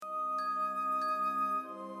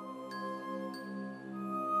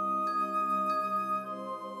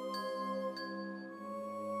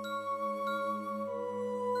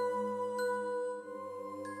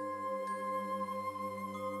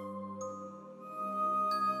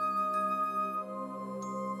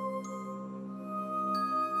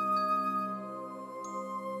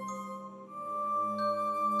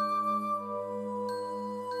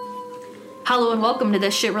Hello and welcome to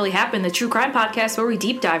This Shit Really Happened, the true crime podcast where we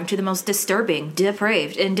deep dive into the most disturbing,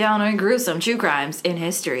 depraved, and downright gruesome true crimes in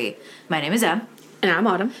history. My name is Em. And I'm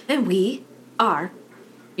Autumn. And we are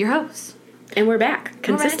your hosts. And we're back,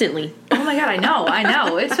 consistently. Oh my god, I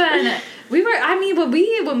know. It's been...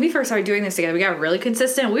 when we first started doing this together, we got really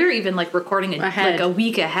consistent. We were even, recording like a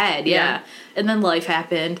week ahead, yeah. And then life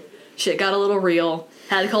happened. Shit got a little real.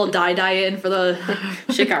 Had to call Die in for the...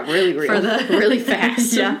 Shit got really real. Really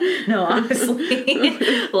fast. Yeah. No,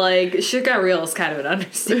 honestly. Shit got real is kind of an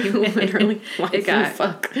understatement. Literally. It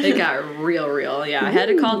got real. Yeah. Ooh. I had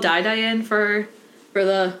to call Die in for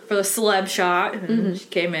the celeb shot. And she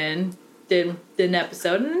came in, did an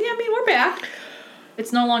episode. And we're back.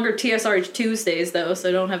 It's no longer TSRH Tuesdays, though, so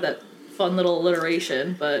I don't have that fun little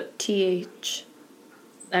alliteration, but... TH...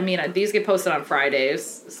 these get posted on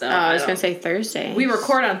Fridays, so... I was going to say Thursday. We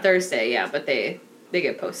record on Thursday, yeah, but they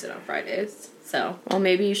get posted on Fridays, so... Well,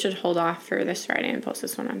 maybe you should hold off for this Friday and post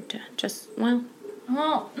this one on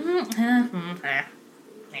I'll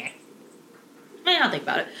think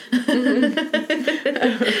about it.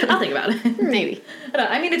 I'll think about it. Maybe.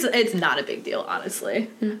 It's not a big deal, honestly.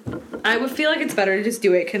 I would feel like it's better to just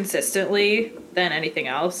do it consistently than anything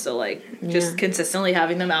else, so, just consistently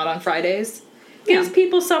having them out on Fridays. Gives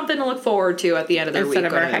people something to look forward to at the end of their week.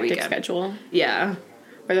 Instead of our hectic schedule. Yeah.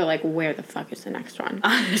 Where they're like, where the fuck is the next one?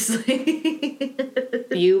 Honestly.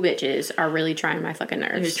 You bitches are really trying my fucking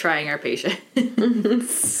nerves. You're trying our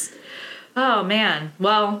patience. Oh, man.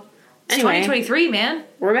 Well, it's anyway, 2023, man.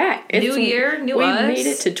 We're back. New year, new us. We made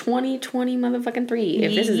it to 2020 motherfucking 3.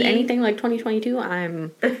 If this is anything like 2022,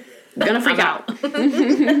 I'm gonna freak out.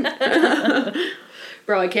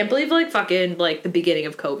 Bro, I can't believe, the beginning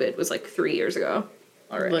of COVID was, 3 years ago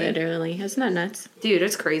already. Literally. Isn't that nuts? Dude,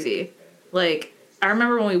 it's crazy. I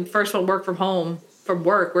remember when we first went work from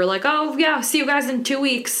work, we're like, oh, yeah, see you guys in 2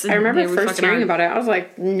 weeks. And I remember first hearing about it. I was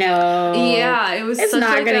like, no. Yeah, it was it's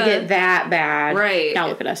not going to get that bad. Right. Now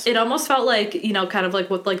look at us. It almost felt like, kind of like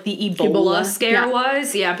what, the Ebola scare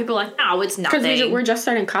was. Yeah, people were like, no, it's nothing. Because we're just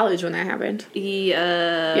starting college when that happened.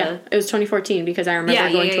 Yeah, it was 2014 because I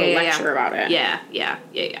remember going to a lecture about it. Yeah.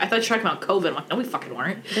 I thought you were talking about COVID. I'm like, no, we fucking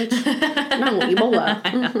weren't. No,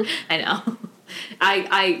 Ebola. I know.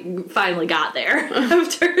 I finally got there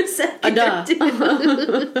after a second. But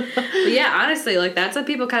yeah, honestly, that's what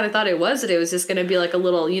people kind of thought it was. That it was just going to be a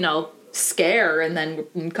little, scare, and then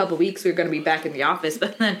in a couple weeks we were going to be back in the office.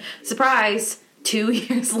 But then, surprise, 2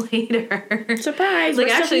 years later. Surprise! More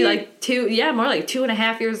like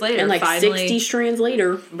 2.5 years later. And finally, 60 strands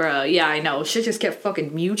later. Bro, yeah, I know. Shit just kept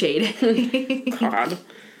fucking mutating. God.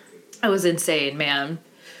 That was insane, man.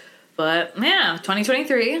 But, yeah,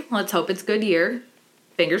 2023. Let's hope it's a good year.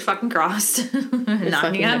 Fingers fucking crossed.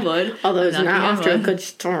 Knocking on wood. Although it's not off to a good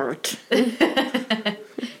start.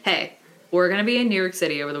 Hey, we're going to be in New York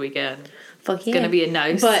City over the weekend. Fuck yeah. It's going to be a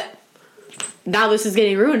nice... But now this is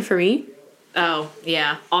getting ruined for me. Oh,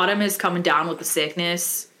 yeah. Autumn is coming down with the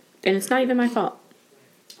sickness. And it's not even my fault.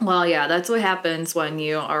 Well, yeah, that's what happens when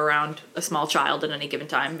you are around a small child at any given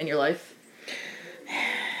time in your life.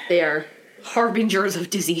 They are... harbingers of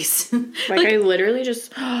disease. I literally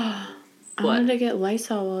just... I wanted to get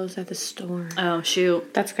Lysol while I was at the store. Oh,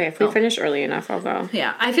 shoot. That's okay. If we finish early enough, I'll go.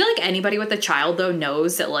 Yeah. I feel like anybody with a child, though,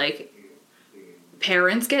 knows that,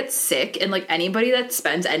 parents get sick, and, anybody that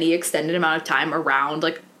spends any extended amount of time around,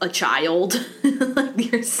 a child,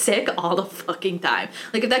 you're sick all the fucking time.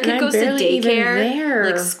 If that kid goes to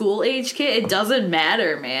daycare, school-age kid, it doesn't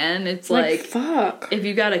matter, man. It's fuck. If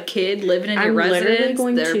you got a kid living in your residence...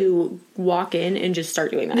 I'm literally going to walk in and just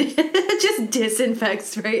start doing that. Just disinfect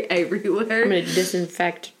spray everywhere. I'm going to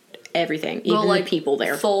disinfect everything, even the people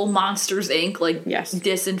there. Full Monsters, Inc., yes.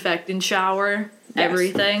 Disinfectant shower,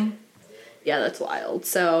 everything. Yeah, that's wild.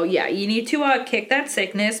 So, yeah, you need to kick that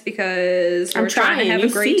sickness because we're trying to have a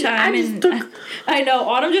great time. I know.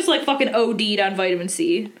 Autumn just, fucking OD'd on vitamin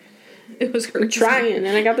C. It was crazy. I'm trying, and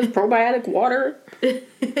I got this probiotic water.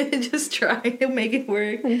 Just trying to make it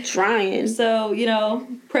work. I'm trying. So,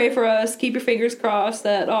 pray for us. Keep your fingers crossed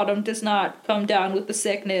that Autumn does not come down with the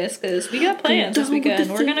sickness because we got plans this weekend.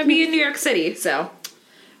 We're going to be in New York City, so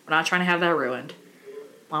we're not trying to have that ruined.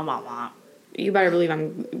 Wah, wah, wah. You better believe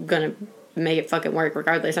I'm going to make it fucking work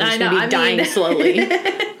regardless. I'm just going to be dying slowly.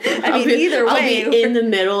 Either way. I'll be in the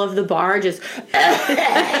middle of the bar, just have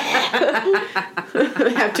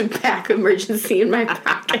to pack emergency in my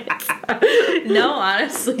pockets. No,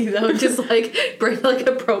 honestly, though, just bring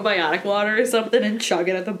a probiotic water or something and chug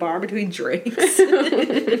it at the bar between drinks.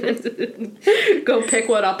 Go pick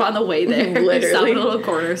one up on the way there. Literally. Stop at a little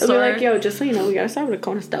corner store. I'll be yo, just so you know, we gotta stop at a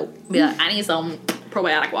corner store. Yeah, I need some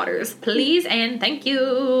probiotic waters, please and thank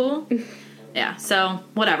you. Yeah, so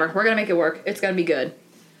whatever. We're going to make it work. It's going to be good.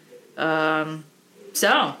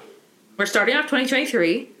 So we're starting off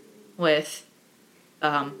 2023 with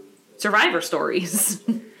Survivor stories.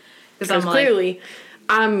 Because clearly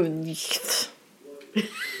I'm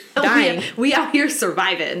dying. We out here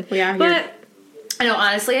surviving. We out here. But I know,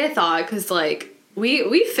 honestly, I thought, because like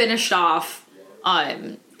we finished off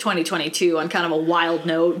 2022 on kind of a wild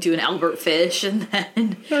note, doing Albert Fish and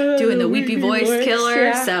then doing the Weepy Voice Killer.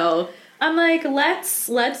 Yeah. So I'm like,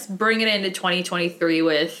 let's bring it into 2023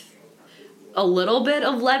 with a little bit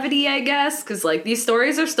of levity, I guess, because like these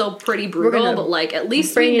stories are still pretty brutal, but like at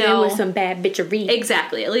least we know in with some bad bitchery.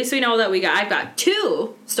 Exactly. At least we know that I've got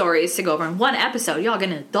 2 stories to go over in one episode. Y'all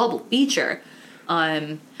getting a double feature.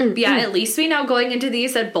 But yeah, at least we know going into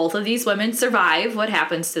these that both of these women survive. What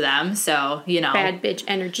happens to them? So, you know, bad bitch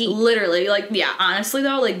energy. Literally, like, yeah. Honestly,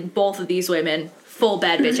 though, like both of these women, full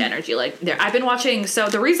bad bitch energy. Like, I've been watching. So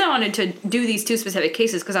the reason I wanted to do these 2 specific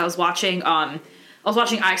cases because I was watching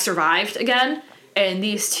I Survived again, and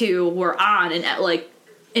these 2 were on in like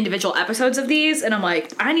individual episodes of these, and I'm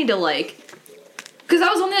like, I need to like. Because I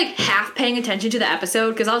was only, like, half paying attention to the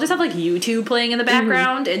episode, because I'll just have, like, YouTube playing in the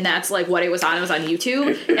background, and that's, like, what it was on. It was on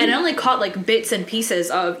YouTube. And I only caught, like, bits and pieces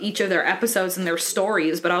of each of their episodes and their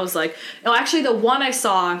stories. But I was like, no, actually, the one I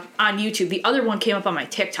saw on YouTube, the other one came up on my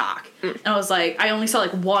TikTok. And I was like, I only saw,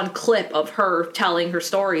 like, one clip of her telling her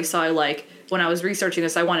story. So I, like, when I was researching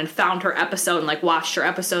this, I went and found her episode and, like, watched her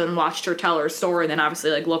episode and watched her tell her story. And then,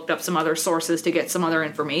 obviously, like, looked up some other sources to get some other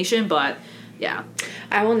information. But yeah.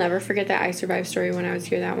 I will never forget that I Survived story when I was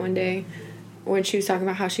here that one day when she was talking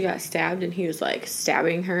about how she got stabbed and he was like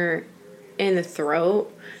stabbing her in the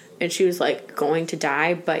throat and she was like going to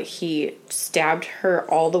die, but he stabbed her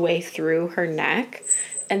all the way through her neck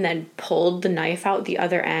and then pulled the knife out the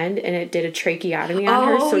other end and it did a tracheotomy on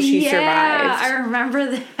her, so she survived. I remember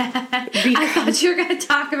that. I thought you were going to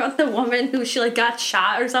talk about the woman who she like got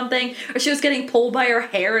shot or something, or she was getting pulled by her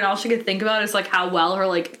hair and all she could think about is like how well her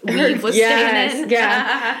like weave was staying in.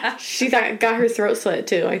 Yeah. She got her throat slit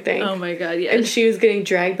too, I think. Oh my god, yeah. And she was getting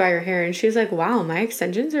dragged by her hair and she was like, wow, my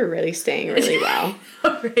extensions are really staying really well.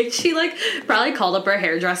 Right? She like probably called up her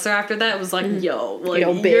hairdresser after that. It was like, yo, like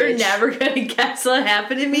yo, you're never going to guess what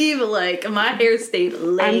happened to me, but like my hair stayed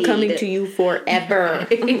laid. I'm coming to you forever.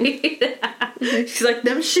 She's like,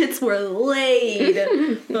 them shits were laid.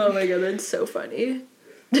 Oh my god, that's so funny.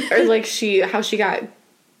 Or like how she got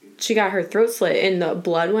her throat slit and the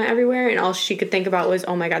blood went everywhere and all she could think about was,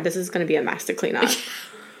 oh my god, this is going to be a mess to clean up.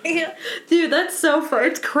 Yeah. Dude, that's so far.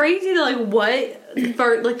 It's crazy to like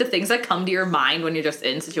for like the things that come to your mind when you're just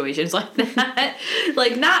in situations like that.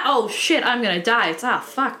 Like not, oh shit, I'm gonna die. It's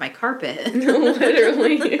fuck my carpet.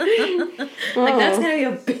 Literally. Like that's gonna be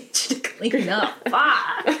a bitch to clean up.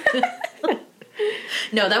 Fuck.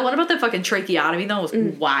 No, that one about the fucking tracheotomy though was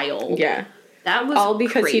wild. Yeah. That was all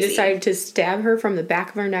because crazy. He decided to stab her from the back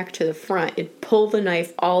of her neck to the front and pull the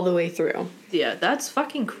knife all the way through. Yeah, that's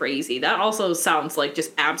fucking crazy. That also sounds like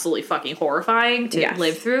just absolutely fucking horrifying to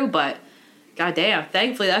live through, but goddamn,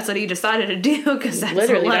 thankfully that's what he decided to do because that's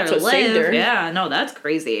literally what let her what live. saved her. Yeah, no, that's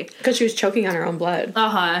crazy. Because she was choking on her own blood.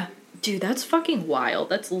 Dude, that's fucking wild.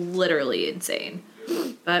 That's literally insane.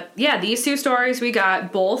 But yeah, these 2 stories we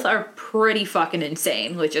got, both are pretty fucking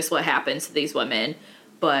insane with just what happens to these women.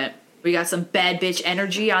 But we got some bad bitch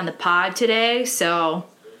energy on the pod today, so,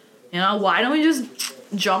 you know, why don't we just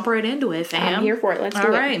jump right into it, fam? I'm here for it. Let's do it.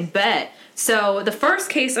 All right, bet. So the first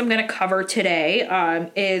case I'm going to cover today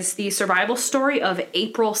is the survival story of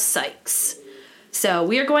April Sykes. So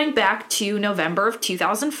we are going back to November of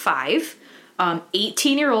 2005.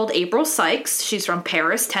 18-year-old April Sykes, she's from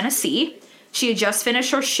Paris, Tennessee. She had just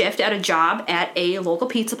finished her shift at a job at a local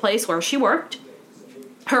pizza place where she worked.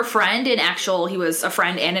 Her friend, he was a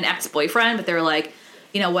friend and an ex-boyfriend, but they were like,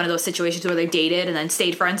 you know, one of those situations where they dated and then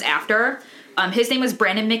stayed friends after. His name was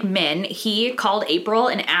Brandon McMinn. He called April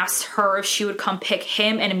and asked her if she would come pick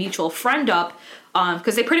him and a mutual friend up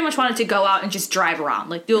because they pretty much wanted to go out and just drive around,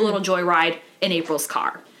 like do a little joyride in April's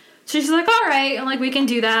car. So she's like, all right, and like we can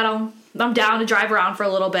do that. I'm down to drive around for a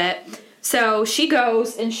little bit. So she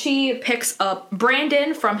goes and she picks up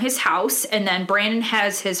Brandon from his house, and then Brandon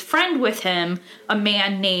has his friend with him, a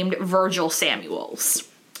man named Virgil Samuels.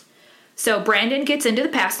 So Brandon gets into the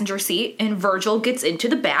passenger seat and Virgil gets into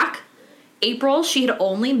the back. April, she had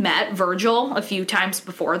only met Virgil a few times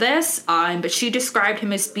before this, but she described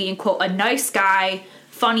him as being, quote, a nice guy,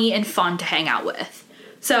 funny and fun to hang out with.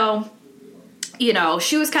 So, you know,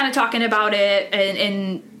 she was kind of talking about it,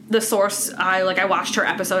 and the source, I watched her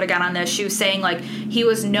episode again on this, she was saying, like, he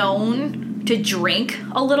was known to drink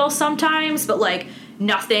a little sometimes, but, like,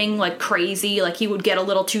 nothing like crazy. Like he would get a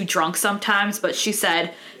little too drunk sometimes, but she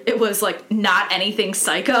said it was like not anything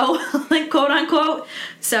psycho, like quote unquote.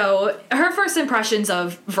 So her first impressions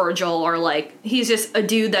of Virgil are like, he's just a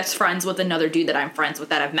dude that's friends with another dude that I'm friends with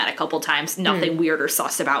that I've met a couple times. Nothing weird or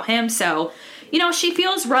sus about him. So, you know, she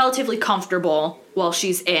feels relatively comfortable while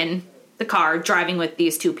she's in the car driving with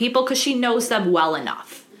these two people because she knows them well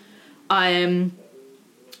enough.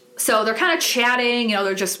 So they're kind of chatting, you know,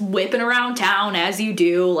 they're just whipping around town as you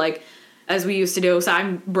do, like, as we used to do. So I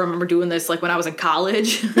remember doing this, like, when I was in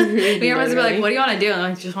college. We always be like, what do you want to do? And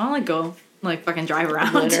I'm like, just want to, like, go, like, fucking drive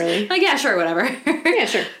around. Literally. Like, yeah, sure, whatever. Yeah,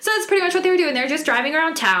 sure. So that's pretty much what they were doing. They're just driving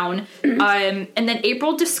around town. And then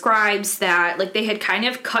April describes that, like, they had kind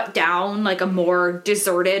of cut down, like, a more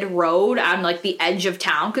deserted road on, like, the edge of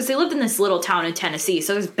town. Because they lived in this little town in Tennessee,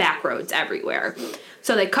 so there's back roads everywhere.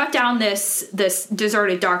 So they cut down this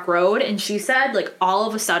deserted dark road, and she said, like, all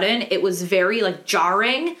of a sudden, it was very, like,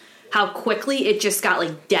 jarring how quickly it just got,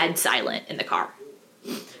 like, dead silent in the car.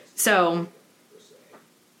 So,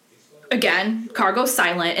 again, car goes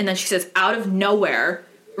silent, and then she says, out of nowhere,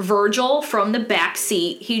 Virgil, from the back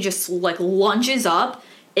seat, he just, like, lunges up,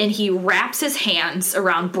 and he wraps his hands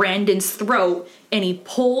around Brandon's throat, and he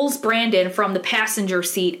pulls Brandon from the passenger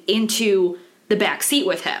seat into the back seat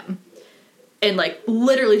with him. And, like,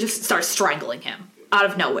 literally just starts strangling him out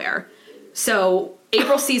of nowhere. So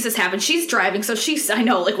April sees this happen. She's driving, so I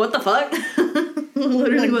know, like, what the fuck?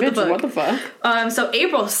 Literally, like, what the fuck? So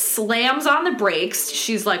April slams on the brakes.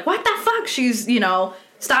 She's like, what the fuck? She's, you know,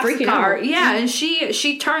 stops the car. Out. Yeah, and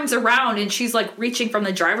she turns around, and she's, like, reaching from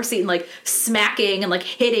the driver's seat and, like, smacking and, like,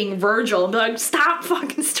 hitting Virgil. And be like, stop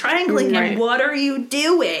fucking strangling him. What are you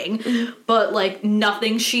doing? But, like,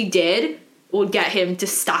 nothing she did would get him to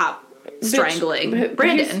stop strangling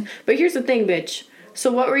Brandon. But here's the thing, bitch.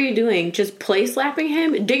 So what were you doing? Just play slapping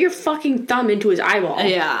him? Dig your fucking thumb into his eyeball.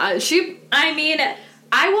 Yeah,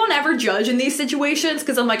 I won't ever judge in these situations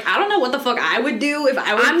because I'm like, I don't know what the fuck I would do if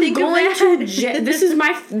I would think of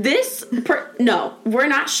that. No, we're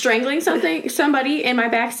not strangling somebody in my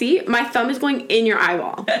back seat. My thumb is going in your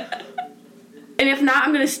eyeball. And if not,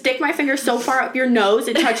 I'm going to stick my finger so far up your nose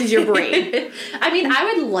it touches your brain. I mean, I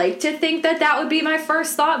would like to think that would be my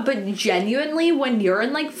first thought, but genuinely, when you're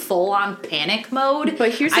in, like, full-on panic mode,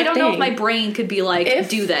 but here's the I don't thing. know if my brain could be like,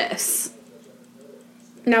 do this.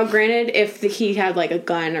 Now, granted, if he had, like, a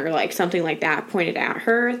gun or, like, something like that pointed at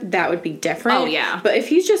her, that would be different. Oh, yeah. But if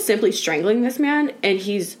he's just simply strangling this man, and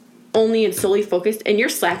he's only and solely focused, and you're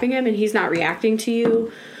slapping him and he's not reacting to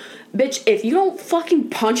you... Bitch, if you don't fucking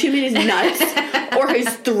punch him in his nuts or his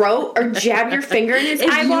throat or jab your finger in his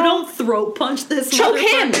eyeball... If you don't throat punch this choke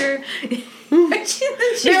motherfucker... him!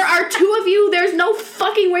 There are two of you. There's no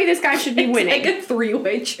fucking way this guy should be winning. It's like a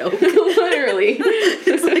three-way choke. Literally.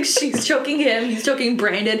 It's like she's choking him, he's choking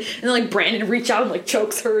Brandon, and then, like, Brandon reach out and, like,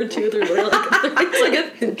 chokes her too. They're like,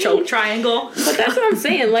 it's like a choke triangle. But that's what I'm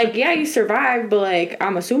saying. Like, yeah, you survived, but, like,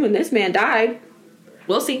 I'm assuming this man died.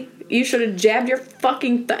 We'll see. You should have jabbed your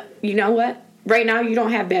fucking... You know what? Right now, you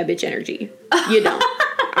don't have bad bitch energy. You don't.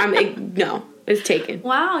 No. It's taken.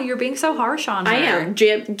 Wow, you're being so harsh on her. I am.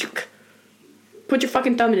 Put your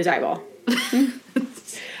fucking thumb in his eyeball.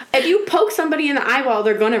 If you poke somebody in the eyeball,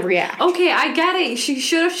 they're gonna react. Okay, I get it. She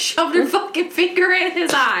should have shoved her fucking finger in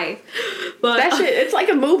his eye. But that shit, it's like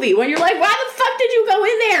a movie when you're like, why the fuck did you go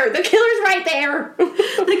in there? The killer's right there.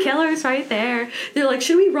 The killer's right there. They're like,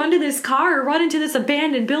 should we run to this car or run into this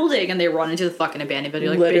abandoned building? And they run into the fucking abandoned building.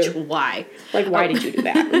 You're like, bitch, why? Like, why did you do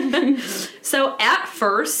that? So at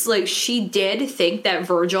first, like, she did think that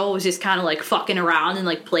Virgil was just kind of, like, fucking around and,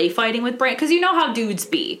 like, play fighting with Brandon. Because you know how dudes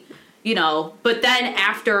be. You know, but then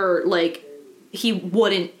after, like, he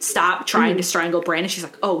wouldn't stop trying to strangle Brandon, she's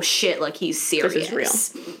like, oh shit, like, he's serious. This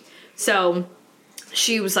is real. So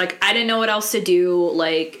she was like, I didn't know what else to do.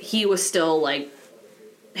 Like, he was still, like,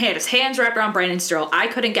 had his hands wrapped around Brandon's throat. I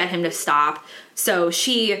couldn't get him to stop. So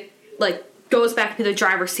she, like, goes back to the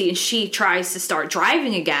driver's seat and she tries to start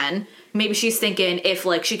driving again. Maybe she's thinking if,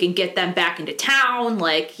 like, she can get them back into town,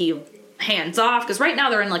 like, he... hands off, because right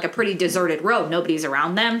now they're in, like, a pretty deserted road. Nobody's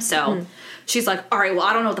around them, so she's like, all right, well,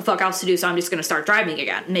 I don't know what the fuck else to do, so I'm just going to start driving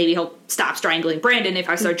again. Maybe he'll stop strangling Brandon if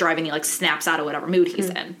I start driving. He, like, snaps out of whatever mood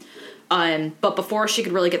he's in. But before she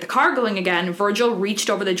could really get the car going again, Virgil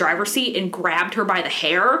reached over the driver's seat and grabbed her by the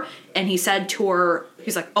hair, and he said to her,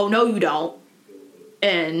 he's like, oh, no, you don't.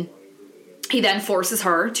 And he then forces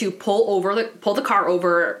her to pull the car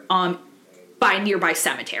over by a nearby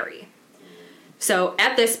cemetery. So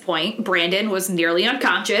at this point, Brandon was nearly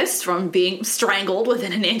unconscious from being strangled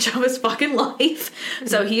within an inch of his fucking life.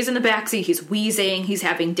 So he's in the backseat, he's wheezing, he's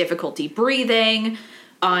having difficulty breathing.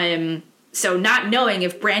 So not knowing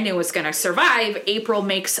if Brandon was going to survive, April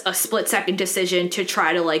makes a split-second decision to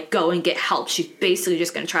try to, like, go and get help. She's basically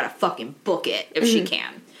just going to try to fucking book it if she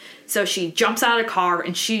can. So she jumps out of the car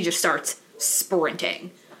and she just starts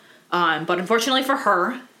sprinting. But unfortunately for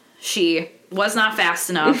her, she was not fast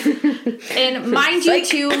enough. And mind you,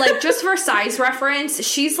 too, like, just for size reference,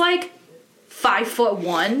 she's, like,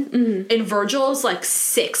 5'1", and Virgil's, like,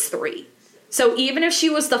 6'3". So even if she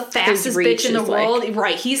was the fastest bitch in the world,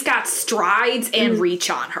 right, he's got strides and reach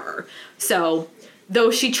on her. So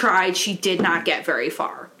though she tried, she did not get very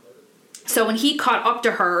far. So when he caught up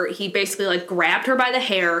to her, he basically, like, grabbed her by the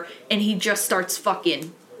hair, and he just starts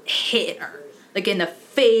fucking hitting her. Like, in the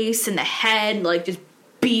face and the head, like, just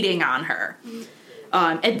beating on her.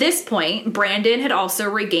 At this point, Brandon had also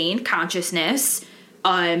regained consciousness.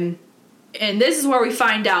 And this is where we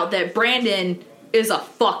find out that Brandon is a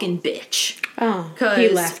fucking bitch. Oh, he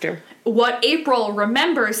left her. What April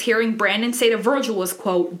remembers hearing Brandon say to Virgil was,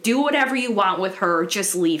 quote, "Do whatever you want with her,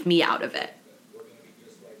 just leave me out of it."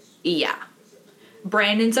 Yeah.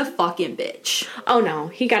 Brandon's a fucking bitch. Oh, no.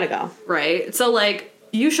 He gotta go. Right? So, like,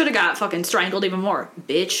 you should have got fucking strangled even more,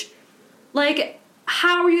 bitch. Like,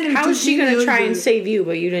 how are you gonna How is she gonna try and save you,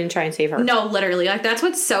 but you didn't try and save her? No, literally. Like, that's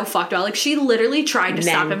what's so fucked up. Like, she literally tried to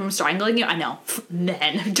stop him from strangling you. I know.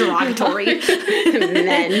 Men. Derogatory.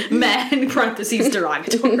 Men, parentheses,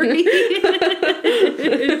 derogatory.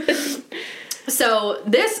 So,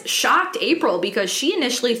 this shocked April because she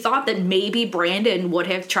initially thought that maybe Brandon would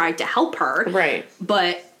have tried to help her. Right.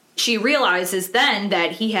 But she realizes then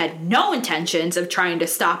that he had no intentions of trying to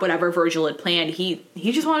stop whatever Virgil had planned. He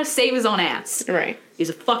just wanted to save his own ass. Right. He's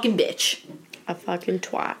a fucking bitch. A fucking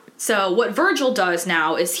twat. So what Virgil does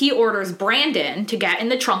now is he orders Brandon to get in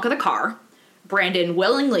the trunk of the car. Brandon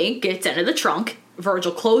willingly gets into the trunk.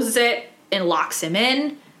 Virgil closes it and locks him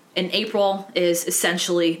in. And April is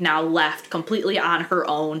essentially now left completely on her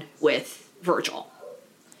own with Virgil.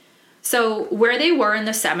 So where they were in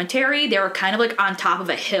the cemetery, they were kind of like on top of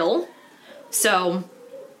a hill. So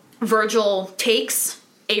Virgil takes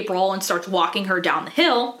April and starts walking her down the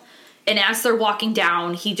hill. And as they're walking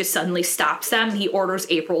down, he just suddenly stops them. He orders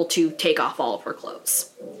April to take off all of her clothes.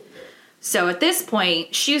 So at this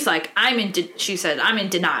point, she's like, she said, I'm in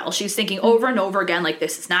denial. She's thinking over and over again, like,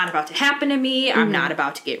 this is not about to happen to me. I'm not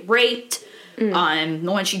about to get raped.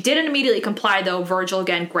 When she didn't immediately comply, though, Virgil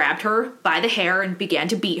again grabbed her by the hair and began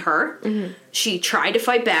to beat her. She tried to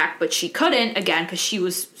fight back, but she couldn't, again, because she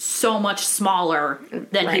was so much smaller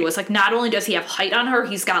than he was. Like, not only does he have height on her,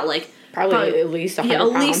 he's got, like, probably at least 100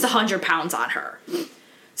 pounds. At least 100 pounds on her.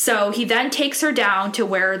 So he then takes her down to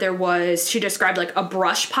where there was, she described, like, a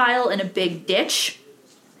brush pile and a big ditch.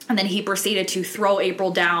 And then he proceeded to throw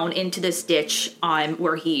April down into this ditch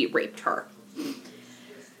where he raped her.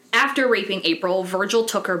 After raping April, Virgil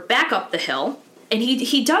took her back up the hill. And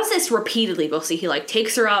he does this repeatedly. We'll see. He, like,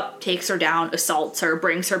 takes her up, takes her down, assaults her,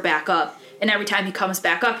 brings her back up. And every time he comes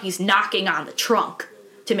back up, he's knocking on the trunk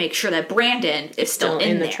to make sure that Brandon is still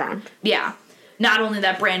in the there. Trunk. Yeah. Not only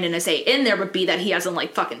that Brandon is in there, but B, that he hasn't,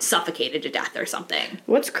 like, fucking suffocated to death or something.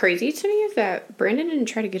 What's crazy to me is that Brandon didn't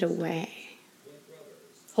try to get away.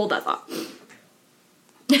 Hold that thought.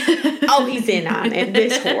 Oh, he's in on it.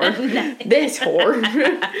 This whore. This whore.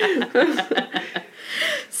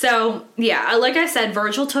 So, yeah, like I said,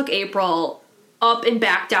 Virgil took April up and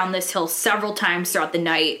back down this hill several times throughout the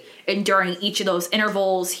night. And during each of those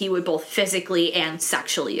intervals, he would both physically and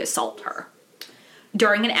sexually assault her.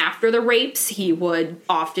 During and after the rapes, he would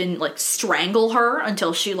often, like, strangle her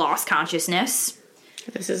until she lost consciousness.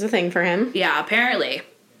 This is a thing for him. Yeah, apparently.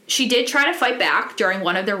 She did try to fight back during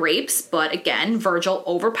one of the rapes, but again, Virgil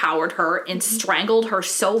overpowered her and strangled her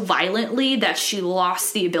so violently that she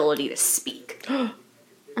lost the ability to speak.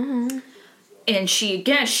 And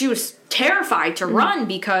she was terrified to run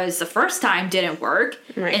because the first time didn't work.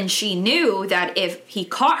 Right. And she knew that if he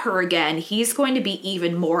caught her again, he's going to be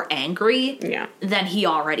even more angry than he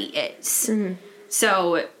already is.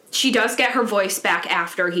 So she does get her voice back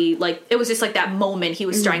after he, like, it was just like that moment he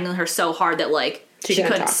was strangling her so hard that, like, she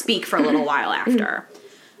couldn't speak for a little while after.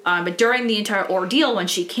 But during the entire ordeal, when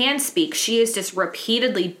she can speak, she is just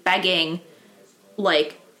repeatedly begging,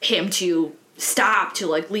 like, him to stop, to,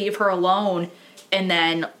 like, leave her alone. And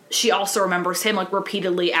then she also remembers him, like,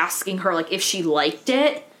 repeatedly asking her, like, if she liked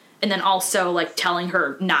it. And then also, like, telling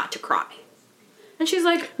her not to cry. And she's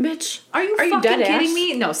like, bitch, are you fucking kidding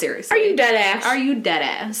me? No, seriously. Are you dead ass? Are you dead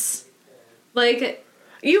ass? Like,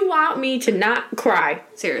 you want me to not cry?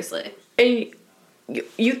 Seriously. And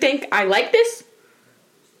you think I like this?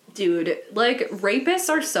 Dude, like, rapists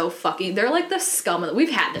are so fucking... They're like the scum of...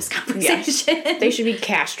 We've had this conversation. Yeah. They should be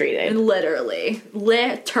castrated. Literally.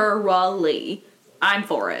 I'm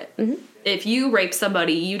for it. Mm-hmm. If you rape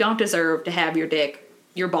somebody, you don't deserve to have your dick,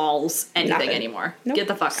 your balls, anything anymore. Nope. Get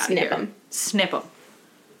the fuck out of here. Snip them.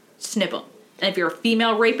 Snip them. And if you're a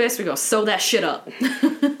female rapist, we go sew that shit up.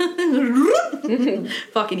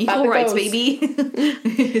 Fucking equal rights, baby. On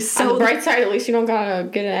the bright side, at least you don't gotta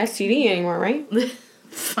get an STD anymore, right?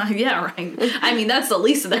 Yeah, right. I mean, that's the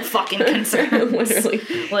least of their fucking concerns.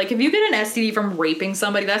 Literally. Like, if you get an STD from raping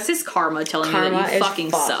somebody, that's just karma telling you that you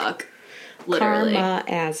fucking suck. Literally. Karma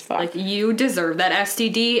as fuck. Like, you deserve that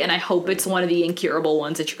STD, and I hope it's one of the incurable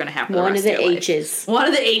ones that you're going to have for the rest of your life. One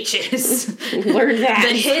of the H's. One of the H's. Learn that.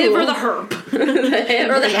 The HIV or the herp. The HIV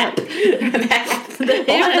or the hep. The HIV,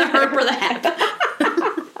 the herp, or the hep.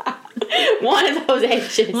 One of those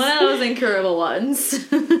H's. One of those incurable ones.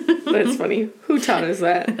 That's funny. Who taught us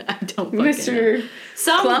that? I don't Mr. know.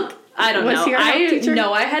 Some Clump? I don't know. Was he our health teacher?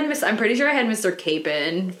 No, I'm pretty sure I had Mr.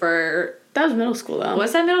 Capon for... That was middle school, though.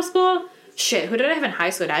 Was that middle school? Shit, who did I have in high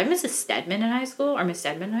school? Did I have Mrs. Stedman in high school? Or Miss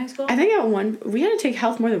Stedman in high school? I think at one... We had to take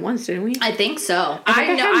health more than once, didn't we? I think so.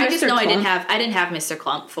 I just know I didn't have Mr.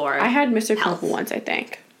 Clump for I had Mr. Clump once, I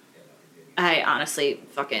think. I honestly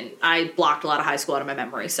I blocked a lot of high school out of my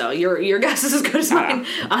memory, so your guess is as good as mine,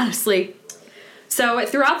 honestly. So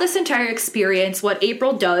throughout this entire experience, what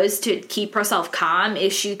April does to keep herself calm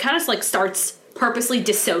is she kind of like starts purposely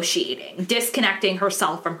dissociating, disconnecting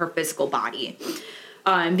herself from her physical body.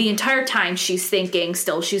 The entire time she's thinking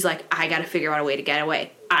still, she's like, I gotta figure out a way to get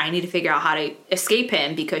away. I need to figure out how to escape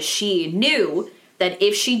him, because she knew that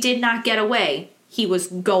if she did not get away, he was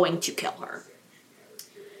going to kill her.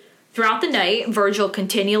 Throughout the night, Virgil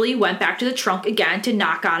continually went back to the trunk again to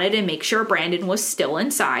knock on it and make sure Brandon was still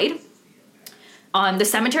inside. On the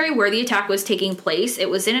cemetery where the attack was taking place, it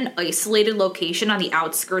was in an isolated location on the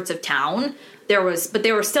outskirts of town. But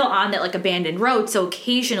they were still on that like abandoned road, so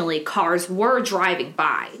occasionally cars were driving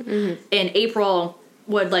by. Mm-hmm. And April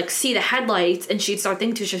would like see the headlights, and she'd start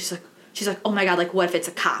thinking to herself, she's like, oh my god, like what if it's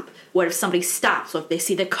a cop? What if somebody stops? What if they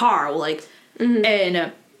see the car? Like, mm-hmm.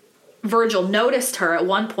 And Virgil noticed her at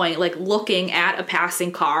one point, like, looking at a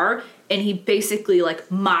passing car, and he basically, like,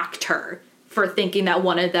 mocked her for thinking that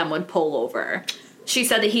one of them would pull over. She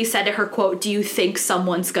said that he said to her, quote, do you think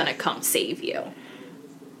someone's gonna come save you?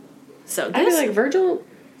 So this... I feel like Virgil...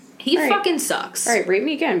 He fucking sucks. All right, rate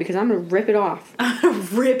me again, because I'm gonna rip it off. I'm gonna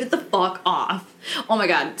rip it the fuck off. Oh my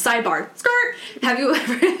god. Sidebar. Skirt! Have you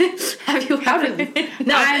ever...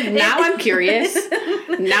 Now I'm curious.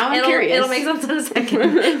 It'll make sense in a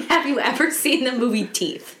second. Have you ever seen the movie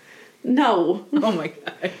Teeth? No. Oh my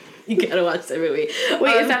god. You gotta watch that movie.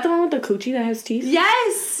 Wait, is that the one with the coochie that has teeth?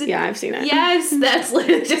 Yes! Yeah, I've seen it. Yes! That's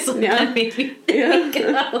literally just what that made me think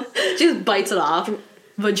of. She just bites it off.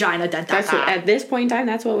 Vagina dentata. At this point in time,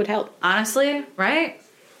 that's what would help. Honestly, right?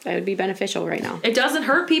 That would be beneficial right now. It doesn't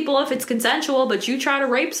hurt people if it's consensual, but you try to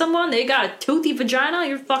rape someone, they got a toothy vagina,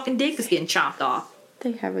 your fucking dick is getting chopped off.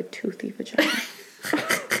 They have a toothy vagina.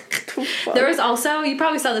 There was also, you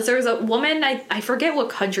probably saw this, there was a woman, I forget what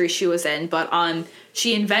country she was in, but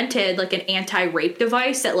she invented like an anti-rape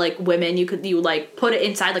device that like women, you like put it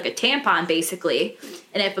inside like a tampon basically,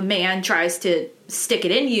 and if a man tries to stick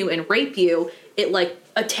it in you and rape you, it like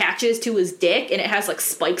attaches to his dick, and it has like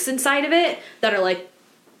spikes inside of it that are like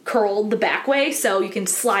curled the back way, so you can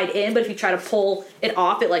slide in, but if you try to pull it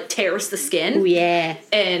off, it like tears the skin. Oh yeah.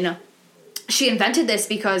 And she invented this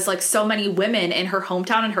because like so many women in her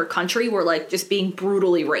hometown and her country were like just being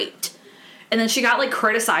brutally raped. And then she got like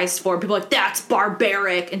criticized for it. People were like, that's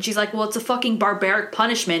barbaric. And she's like, well, it's a fucking barbaric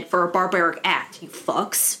punishment for a barbaric act, you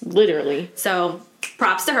fucks. Literally. So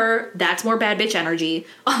props to her. That's more bad bitch energy.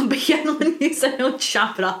 But yeah, when you said don't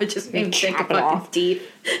chop it off, it just made me think of fucking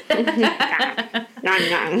teeth.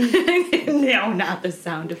 No, not the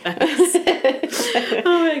sound effects.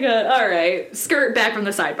 Oh my god. All right. Skirt back from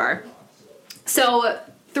the sidebar. So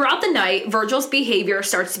throughout the night, Virgil's behavior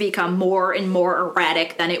starts to become more and more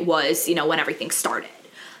erratic than it was, when everything started.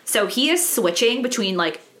 So he is switching between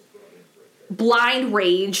like blind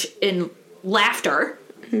rage and laughter,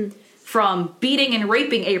 mm-hmm. from beating and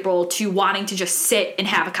raping April to wanting to just sit and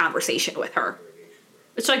have a conversation with her.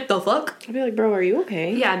 It's like, the fuck? I'd be like, bro, are you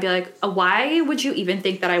okay? Yeah, I'd be like, why would you even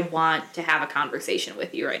think that I want to have a conversation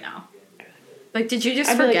with you right now? Like, did you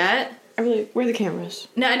just forget? I'd be like, where are the cameras?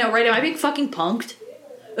 No, I know, right? Am I being fucking punked?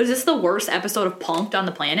 Is this the worst episode of Punked on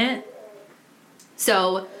the planet?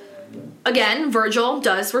 So, again, Virgil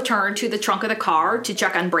does return to the trunk of the car to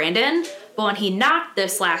check on Brandon, but when he knocked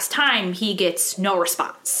this last time, he gets no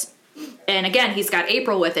response. And again, he's got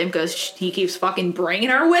April with him because he keeps fucking bringing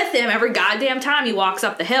her with him every goddamn time he walks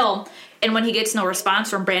up the hill. And when he gets no response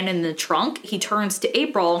from Brandon in the trunk, he turns to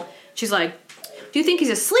April. She's like, do you think he's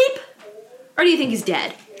asleep? Or do you think he's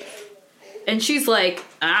dead? And she's like,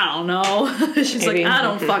 I don't know. She's Maybe. like, I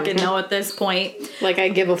don't fucking know at this point. Like, I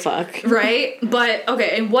give a fuck. Right? But,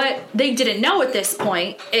 okay, and what they didn't know at this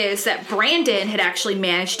point is that Brandon had actually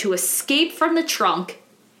managed to escape from the trunk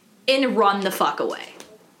and run the fuck away.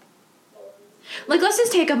 Like, let's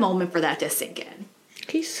just take a moment for that to sink in.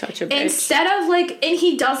 He's such a bitch. Instead of, like, and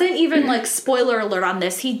he doesn't even, like, spoiler alert on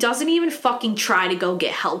this, he doesn't even fucking try to go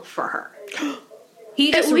get help for her.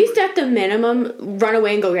 He just, at least at the minimum, run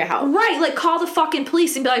away and go get help. Right, like, call the fucking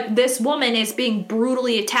police and be like, this woman is being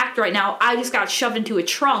brutally attacked right now. I just got shoved into a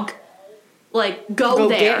trunk. Like, go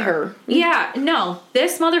there. Get her. Yeah, no.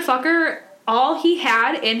 This motherfucker, all he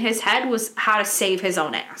had in his head was how to save his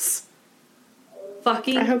own ass.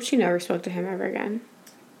 Fucking. I hope she never spoke to him ever again.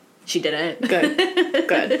 She didn't. Good.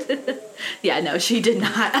 Good. Yeah, no, she did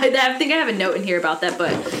not. I think I have a note in here about that,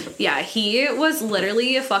 but yeah, he was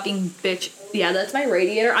literally a fucking bitch. Yeah, that's my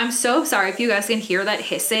radiator. I'm so sorry if you guys can hear that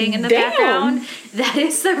hissing in the background. That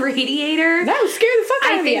is the radiator. That would scare the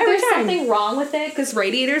fuck out of me every there's time. something wrong with it because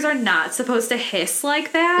radiators are not supposed to hiss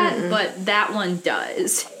like that, but that one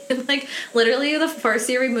does. Like, literally the first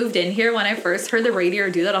year we moved in here, when I first heard the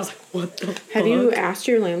radiator do that, I was like, what the fuck? Have you asked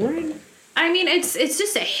your landlord? I mean, it's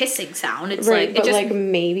just a hissing sound. It's right, like, but it just, like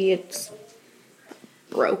maybe it's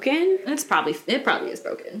broken. it probably is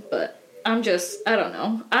broken, but I don't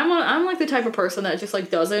know. I'm like the type of person that just like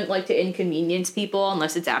doesn't like to inconvenience people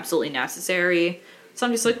unless it's absolutely necessary. So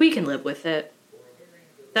I'm just like, we can live with it.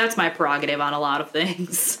 That's my prerogative on a lot of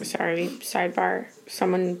things. Sorry, sidebar.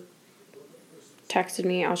 Someone texted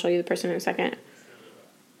me. I'll show you the person in a second.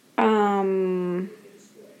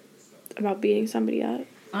 About beating somebody up.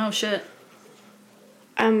 Oh shit.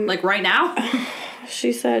 Like right now?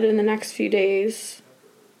 She said in the next few days,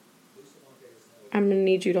 I'm gonna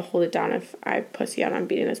need you to hold it down if I pussy out on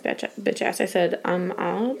beating this bitch ass. I said,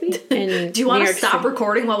 I'll be in Do you want to York stop City.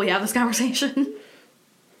 recording while we have this conversation?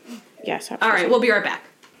 Yes. All right, we'll be right back.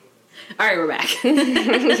 All right, we're back.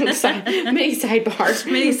 Mini sidebar.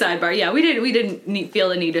 Mini sidebar. Yeah, we didn't feel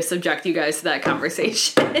the need to subject you guys to that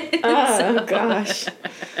conversation. Oh gosh.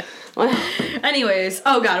 Anyways,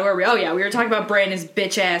 oh god, where were we? Oh yeah, we were talking about Brandon's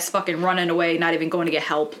bitch ass fucking running away, not even going to get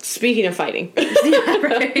help. Speaking of fighting. Yeah,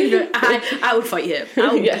 right? I would fight him.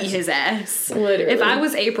 I would Yes. beat his ass. Literally. If I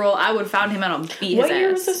was April, I would have found him and I'll beat his ass. What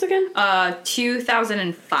year was this again?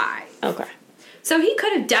 2005. Okay. So he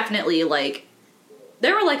could have definitely, like,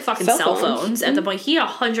 there were, like, fucking cell phones at the point. He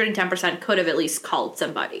 110% could have at least called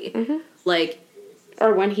somebody. Mm-hmm. Like.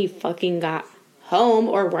 Or when he fucking got home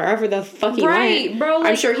or wherever the fuck he went. Bro, like,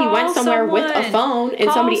 I'm sure he went somewhere with a phone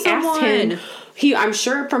and somebody asked him. I'm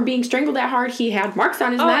sure from being strangled that hard, he had marks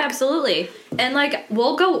on his neck. Oh, absolutely. And, like,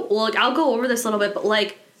 I'll go over this a little bit, but,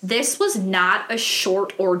 like, this was not a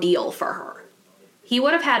short ordeal for her. He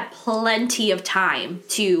would have had plenty of time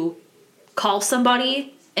to call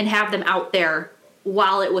somebody and have them out there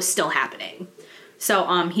while it was still happening.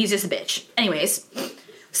 So, he's just a bitch. Anyways,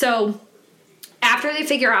 so after they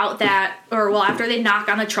figure out that, after they knock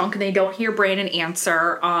on the trunk and they don't hear Brandon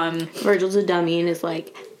answer, Virgil's a dummy and is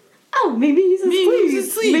like, oh, maybe he's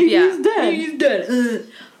asleep. Maybe yeah. he's dead. Maybe he's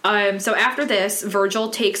dead. So after this, Virgil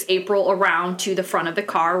takes April around to the front of the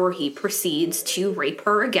car where he proceeds to rape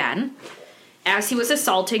her again. As he was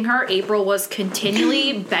assaulting her, April was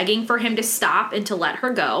continually begging for him to stop and to let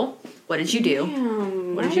her go. What did you do?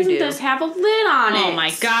 Damn, what did you do? Does this have a lid on it? Oh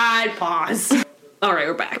my god, pause. All right,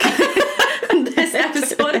 we're back. This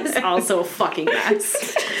episode is also a fucking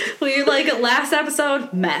mess. Last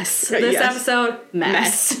episode, mess. This episode,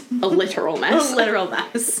 mess. A literal mess. A literal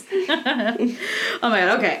mess. Oh my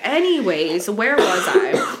god, okay. Anyways, where was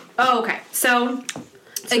I? Oh, okay. So,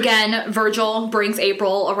 again, Virgil brings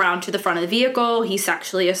April around to the front of the vehicle. He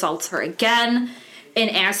sexually assaults her again. And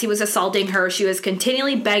as he was assaulting her, she was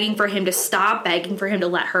continually begging for him to stop, begging for him to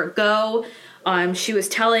let her go. She was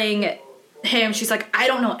telling him, she's like, I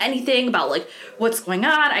don't know anything about, like, what's going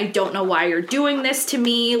on. I don't know why you're doing this to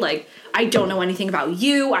me. Like, I don't know anything about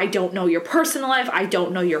you. I don't know your personal life. I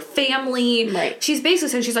don't know your family. Right. She's basically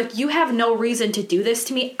saying, she's like, you have no reason to do this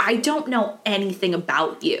to me. I don't know anything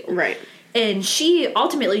about you. Right. And she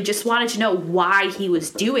ultimately just wanted to know why he was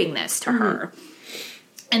doing this to her.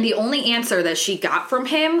 And the only answer that she got from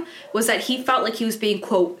him was that he felt like he was being,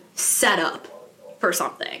 quote, set up for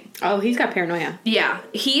something. Oh, he's got paranoia. Yeah.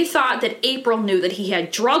 He thought that April knew that he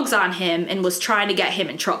had drugs on him and was trying to get him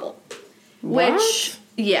in trouble. What? Which,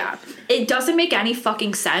 yeah. It doesn't make any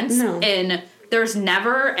fucking sense. No. And there's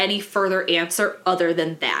never any further answer other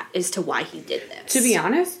than that as to why he did this. To be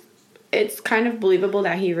honest, it's kind of believable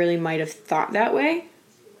that he really might have thought that way.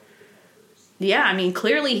 Yeah, I mean,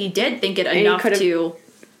 clearly he did think it enough to...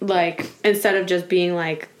 Like, instead of just being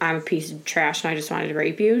like, I'm a piece of trash and I just wanted to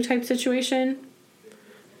rape you type situation.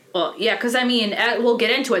 Well, yeah, because, I mean, we'll get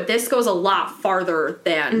into it. This goes a lot farther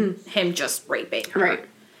than him just raping her. Right.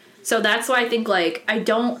 So that's why I think, like, I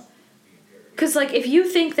don't... Because, like, if you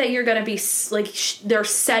think that you're going to be, like, they're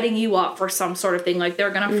setting you up for some sort of thing, like, they're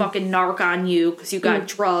going to fucking narc on you because you got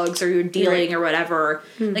drugs or you're dealing or whatever.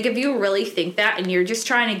 Like, if you really think that and you're just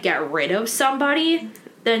trying to get rid of somebody...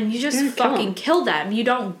 then you just fucking kill them. You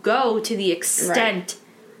don't go to the extent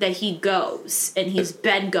that he goes, and he's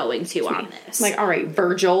been going to on this. Like, all right,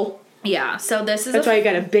 Virgil. Yeah, so this is... That's why you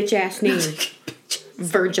got a bitch-ass name.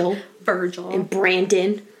 Virgil. And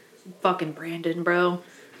Brandon. Fucking Brandon, bro.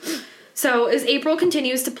 So, as April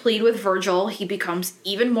continues to plead with Virgil, he becomes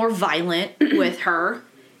even more violent with her.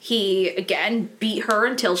 He, again, beat her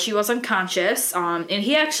until she was unconscious, and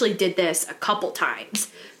he actually did this a couple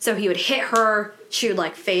times. So he would hit her, she would,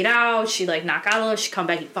 like, fade out, she'd, like, knock out a little, she'd come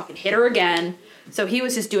back, he'd fucking hit her again. So he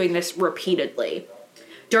was just doing this repeatedly.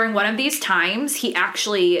 During one of these times, he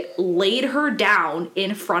actually laid her down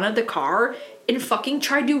in front of the car and fucking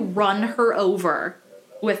tried to run her over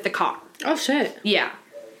with the car. Oh, shit. Yeah.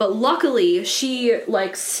 But luckily, she,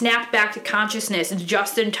 like, snapped back to consciousness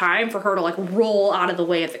just in time for her to, like, roll out of the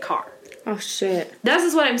way of the car. Oh, shit. This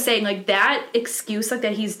is what I'm saying. Like, that excuse, like,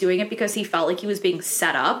 that he's doing it because he felt like he was being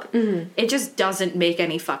set up, it just doesn't make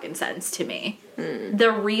any fucking sense to me.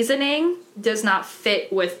 The reasoning does not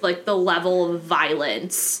fit with, like, the level of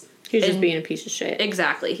violence. He was just being a piece of shit.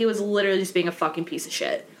 Exactly. He was literally just being a fucking piece of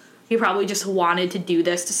shit. He probably just wanted to do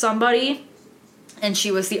this to somebody, and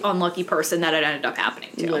she was the unlucky person that it ended up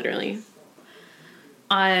happening to. Literally.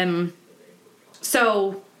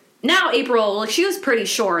 So... Now, April, like, she was pretty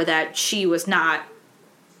sure that she was not,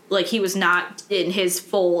 like, he was not in his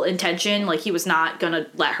full intention. Like, he was not gonna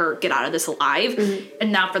let her get out of this alive.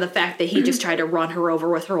 And now for the fact that he just tried to run her over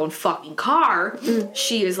with her own fucking car,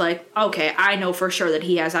 she is like, okay, I know for sure that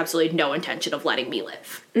he has absolutely no intention of letting me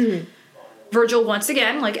live. Virgil, once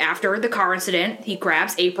again, like, after the car incident, he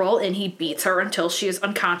grabs April and he beats her until she is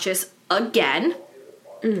unconscious again.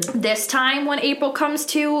 This time, when April comes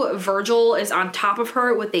to, Virgil is on top of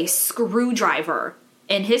her with a screwdriver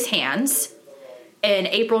in his hands. And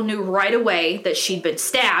April knew right away that she'd been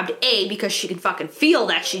stabbed. A, because she can fucking feel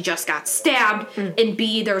that she just got stabbed. And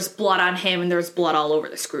B, there's blood on him and there's blood all over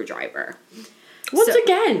the screwdriver. Once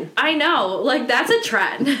again. I know. Like, that's a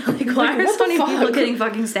trend. Like, why are so many people getting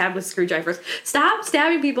fucking stabbed with screwdrivers? Stop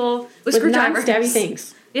stabbing people with screwdrivers. Non-stabby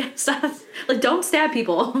things. Yeah, stop. Like, don't stab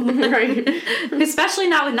people. Right. Especially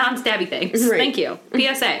not with non-stabby things. Right. Thank you.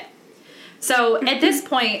 PSA. So, at this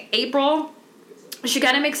point, April, she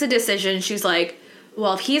kind of makes a decision. She's like,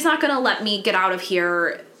 well, if he's not going to let me get out of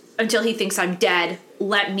here until he thinks I'm dead,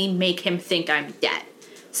 let me make him think I'm dead.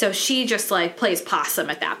 So she just, like, plays possum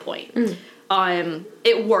at that point.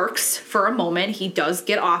 It works for a moment. He does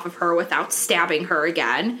get off of her without stabbing her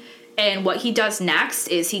again. And what he does next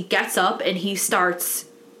is he gets up and he starts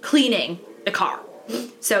cleaning the car.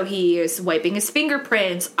 So he is wiping his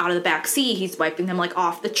fingerprints out of the back seat. He's wiping them, like,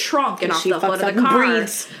 off the trunk and off the hood of the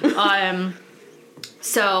car.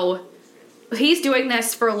 So he's doing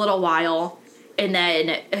this for a little while, and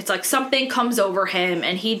then it's like something comes over him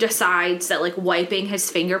and he decides that, like, wiping his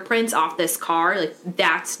fingerprints off this car, like,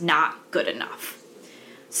 that's not good enough.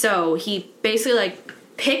 So he basically, like,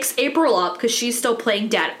 picks April up because she's still playing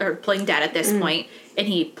dead at this point, and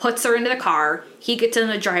he puts her into the car. He gets in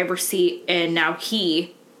the driver's seat, and now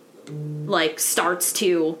he, like, starts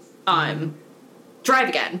to drive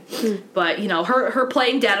again. But, you know, her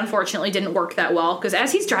playing dead unfortunately didn't work that well, because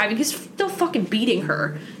as he's driving, he's still fucking beating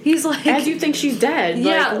her. He's like, as you think she's dead.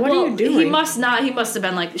 Yeah, like, what are you doing? He must have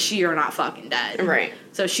been like, you're not fucking dead. Right.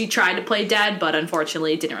 So she tried to play dead, but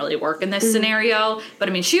unfortunately it didn't really work in this scenario. But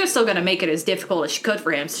I mean, she was still going to make it as difficult as she could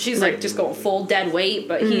for him. So she's like just going full dead weight,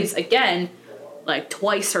 but he's, again, like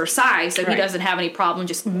twice her size, so he doesn't have any problem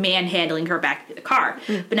just manhandling her back into the car.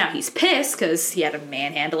 But now he's pissed because he had to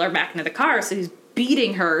manhandle her back into the car, so he's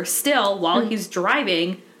beating her still while he's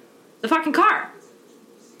driving the fucking car.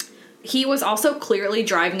 He was also clearly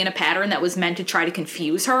driving in a pattern that was meant to try to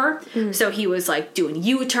confuse her. So he was, like, doing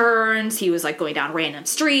U-turns. He was, like, going down random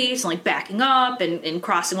streets and, like, backing up and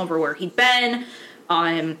crossing over where he'd been.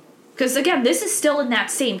 Because, again, this is still in that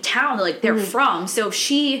same town that, like, they're from. So if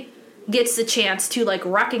she gets the chance to, like,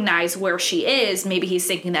 recognize where she is, maybe he's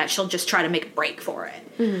thinking that she'll just try to make a break for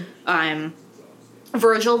it.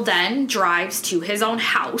 Virgil then drives to his own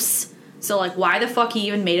house. So, like, why the fuck he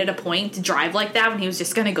even made it a point to drive like that when he was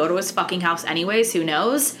just gonna go to his fucking house anyways, who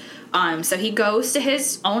knows? So he goes to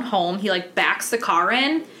his own home. He, like, backs the car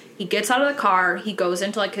in. He gets out of the car. He goes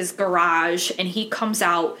into, like, his garage, and he comes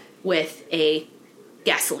out with a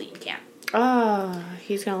gasoline can. Oh,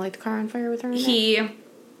 he's gonna light the car on fire with her in He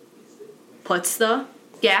puts the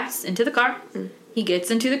gas into the car. He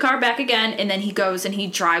gets into the car back again, and then he goes and he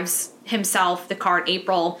drives himself, the car, in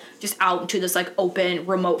April, just out into this, like, open,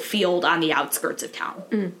 remote field on the outskirts of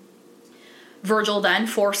town. Virgil then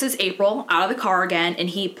forces April out of the car again, and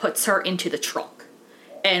he puts her into the trunk.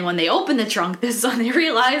 And when they open the trunk, this is when they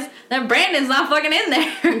realize that Brandon's not fucking in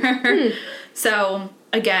there. So,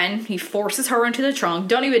 again, he forces her into the trunk.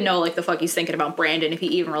 Don't even know, like, the fuck he's thinking about Brandon, if he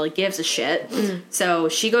even really gives a shit. So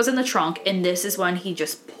she goes in the trunk, and this is when he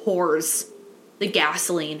just pours the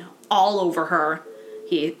gasoline all over her.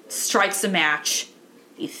 He strikes a match,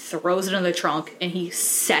 he throws it in the trunk, and he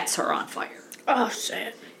sets her on fire. Oh,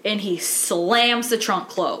 shit. And he slams the trunk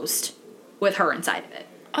closed with her inside of it.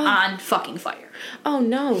 On fucking fire. Oh,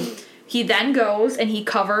 no. He then goes and he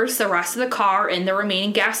covers the rest of the car in the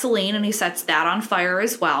remaining gasoline, and he sets that on fire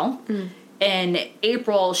as well. And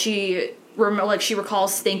April, she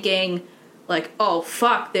recalls thinking, like, oh,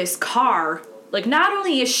 fuck, this car. Like, not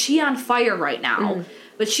only is she on fire right now,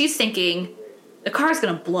 but she's thinking the car's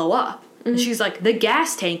gonna blow up. And she's like, the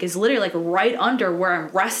gas tank is literally, like, right under where I'm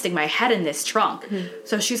resting my head in this trunk.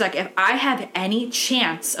 So she's like, if I have any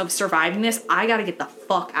chance of surviving this, I gotta get the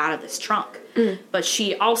fuck out of this trunk. But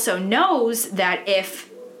she also knows that if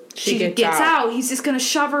she gets out, he's just gonna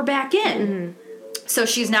shove her back in. So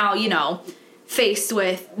she's now, you know, faced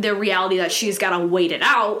with the reality that she's gotta wait it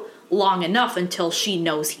out long enough until she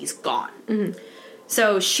knows he's gone.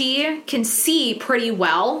 So she can see pretty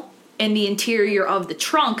well in the interior of the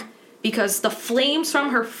trunk because the flames from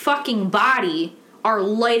her fucking body are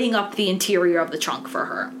lighting up the interior of the trunk for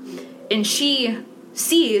her. And she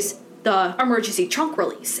sees the emergency trunk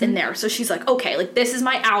release in there. So she's like, okay, like, this is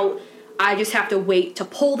my out. I just have to wait to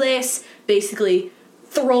pull this, basically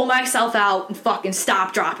throw myself out and fucking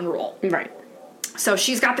stop, drop, and roll. Right. So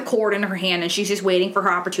she's got the cord in her hand, and she's just waiting for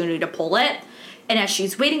her opportunity to pull it. And as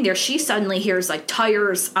she's waiting there, she suddenly hears, like,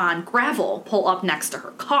 tires on gravel pull up next to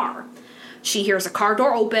her car. She hears a car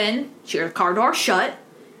door open. She hears a car door shut.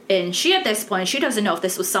 And she, at this point, she doesn't know if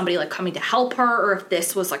this was somebody, like, coming to help her or if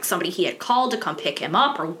this was, like, somebody he had called to come pick him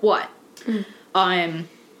up or what.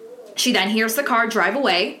 She then hears the car drive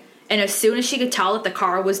away. And as soon as she could tell that the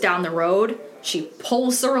car was down the road, she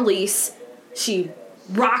pulls the release. She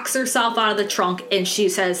rocks herself out of the trunk, and she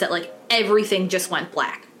says that, like, everything just went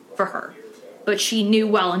black for her. But she knew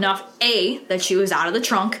well enough, A, that she was out of the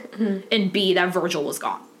trunk, and B, that Virgil was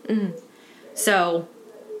gone. So,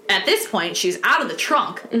 at this point, she's out of the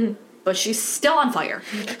trunk, but she's still on fire.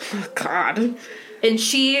 Oh, God. And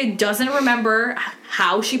she doesn't remember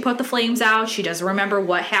how she put the flames out. She doesn't remember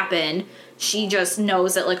what happened. She just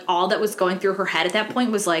knows that, like, all that was going through her head at that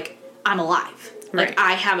point was, like, I'm alive. Right. Like,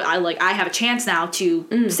 I have a chance now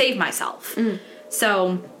to save myself.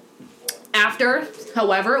 So, after,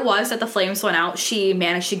 however it was that the flames went out, she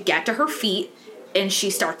managed to get to her feet, and she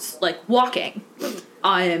starts, like, walking.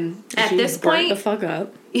 At this point, the fuck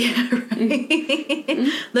up. Yeah, right.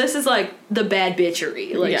 This is like the bad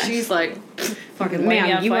bitchery. Like, she's like, fucking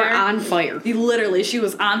man, you fire. were on fire. Literally, she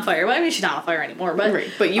was on fire. Well, I mean, she's not on fire anymore, but right.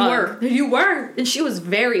 But you were. You were, and she was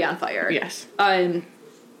very on fire. Yes.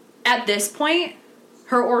 At this point,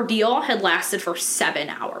 her ordeal had lasted for 7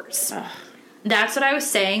 hours. Ugh. That's what I was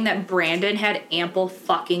saying, that Brandon had ample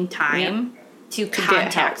fucking time to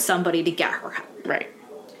contact somebody to get her help. Right.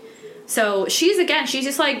 So she's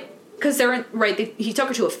just like, because he took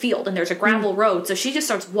her to a field and there's a gravel road, so she just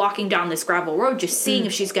starts walking down this gravel road, just seeing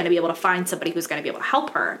if she's going to be able to find somebody who's going to be able to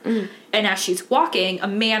help her. And as she's walking, a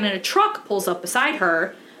man in a truck pulls up beside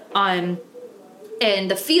her, and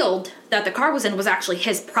the field that the car was in was actually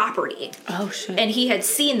his property. Oh, shit. And he had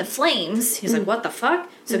seen the flames. He's like, what the fuck?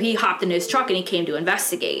 So he hopped into his truck and he came to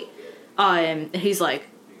investigate. And he's like,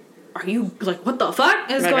 are you, like, what the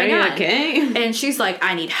fuck is going on? Okay? And she's like,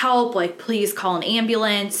 I need help. Like, please call an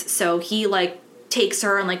ambulance. So he, like, takes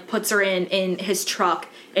her and, like, puts her in his truck.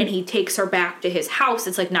 And he takes her back to his house.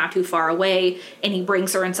 It's, like, not too far away. And he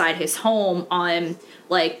brings her inside his home.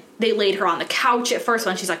 Like, they laid her on the couch at first,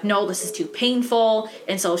 and she's like, no, this is too painful.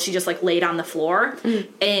 And so she just, like, laid on the floor.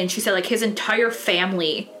 And she said, like, his entire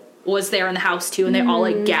family was there in the house too, and they all,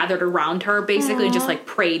 like, gathered around her basically and just, like,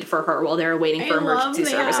 prayed for her while they were waiting for emergency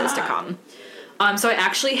services to come. So I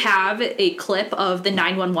actually have a clip of the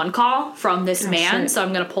 911 call from this man, so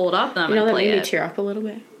I'm gonna pull it up and I'm gonna play it. That made me tear up a little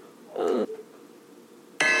bit.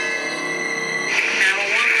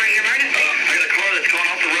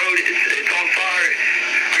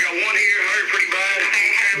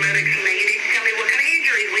 Sykes. Now you need to tell me what kind of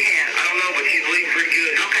injuries we have. I don't know, but she's bleeding pretty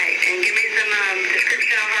good. Okay, and give me some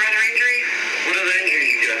description of her other injuries. What other injuries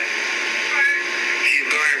you got? She's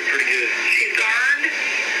burned pretty good. She's burned?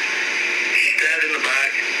 She's stabbed in the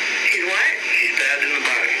back. She's what? She's stabbed in the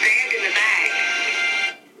back. Stabbed in the back.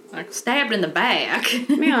 Like, stabbed in the back.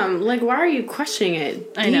 Ma'am, like, why are you questioning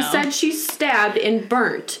it? I know. He said she's stabbed and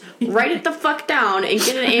burnt. Write it the fuck down and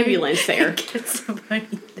get an ambulance there. Get somebody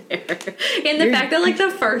there. And the fact that, like,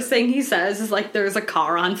 the first thing he says is, like, there's a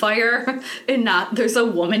car on fire and not there's a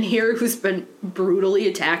woman here who's been brutally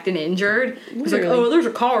attacked and injured. He's like, oh, there's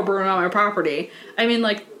a car burning on my property. I mean,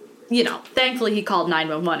 like, you know, thankfully he called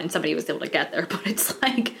 911 and somebody was able to get there. But it's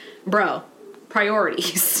like, bro,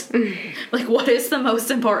 priorities. Like, what is the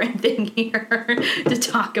most important thing here to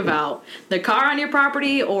talk about? The car on your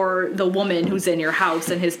property or the woman who's in your house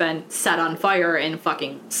and has been set on fire and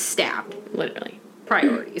fucking stabbed? Literally.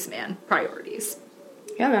 Priorities, man. Priorities.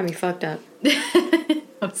 Y'all got me fucked up.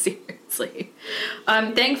 Oh, seriously.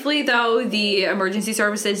 Thankfully, though, the emergency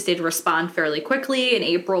services did respond fairly quickly, and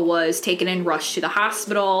April was taken and rushed to the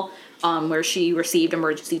hospital, where she received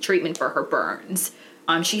emergency treatment for her burns.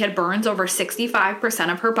 She had burns over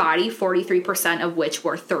 65% of her body, 43% of which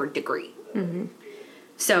were third degree. Mm-hmm.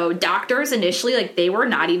 So doctors initially, like, they were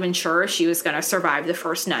not even sure she was going to survive the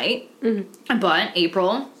first night. Mm-hmm. But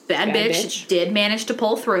April, bad bitch, did manage to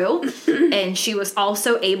pull through. And she was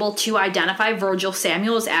also able to identify Virgil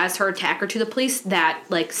Samuels as her attacker to the police that,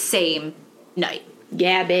 like, same night.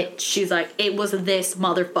 Yeah, bitch. She's like, it was this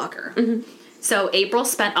motherfucker. Mm-hmm. So April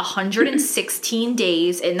spent 116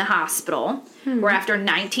 days in the hospital, where after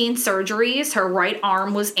 19 surgeries, her right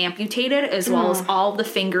arm was amputated, as well as all the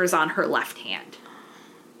fingers on her left hand.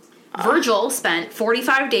 Virgil spent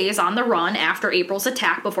 45 days on the run after April's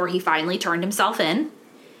attack before he finally turned himself in.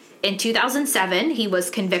 In 2007, he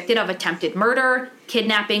was convicted of attempted murder,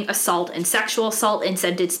 kidnapping, assault, and sexual assault, and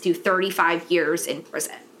sentenced to 35 years in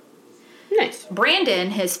prison. Nice.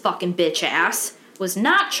 Brandon, his fucking bitch ass, was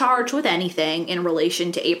not charged with anything in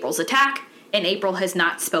relation to April's attack, and April has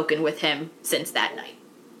not spoken with him since that night.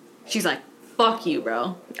 She's like, fuck you,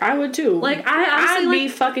 bro. I would too. Like, I'd be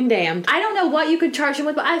fucking damned. I don't know what you could charge him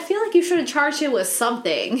with, but I feel like you should have charged him with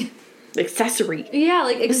something. Accessory. Yeah,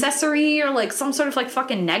 like accessory or like some sort of like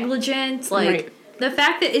fucking negligence. Like, right. The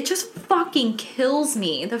fact that it just fucking kills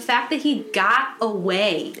me. The fact that he got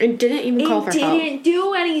away. And didn't even call for help. Didn't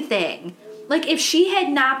do anything. Like, if she had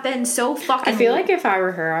not been so fucking... I feel like if I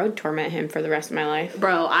were her, I would torment him for the rest of my life.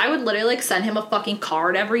 Bro, I would literally, like, send him a fucking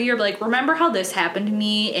card every year. Like, remember how this happened to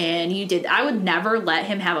me and you did... I would never let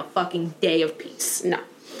him have a fucking day of peace. No.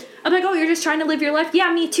 I'm like, oh, you're just trying to live your life?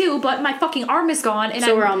 Yeah, me too, but my fucking arm is gone. And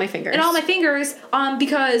so are all my fingers. And all my fingers,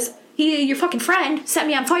 because your fucking friend set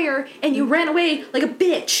me on fire and you ran away like a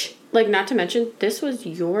bitch. Like, not to mention, this was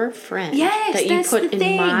your friend. Yes, that you put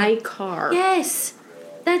in my car. Yes.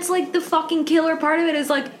 That's, like, the fucking killer part of it is,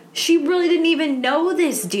 like, she really didn't even know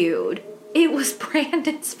this dude. It was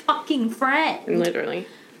Brandon's fucking friend. Literally.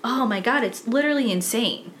 Oh, my God. It's literally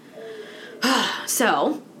insane.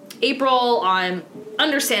 So, April,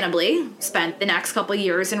 understandably, spent the next couple of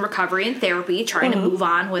years in recovery and therapy trying to move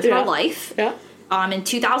on with her life. Yeah. In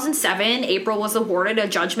 2007, April was awarded a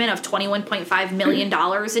judgment of $21.5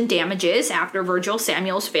 million in damages after Virgil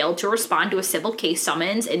Samuels failed to respond to a civil case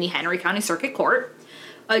summons in the Henry County Circuit Court.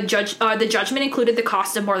 The judgment included the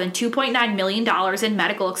cost of more than $2.9 million in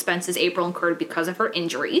medical expenses April incurred because of her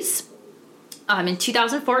injuries. In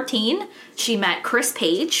 2014, she met Chris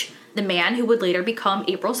Page, the man who would later become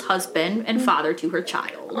April's husband and father to her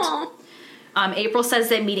child. April says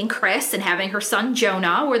that meeting Chris and having her son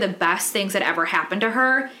Jonah were the best things that ever happened to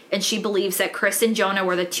her, and she believes that Chris and Jonah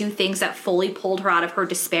were the two things that fully pulled her out of her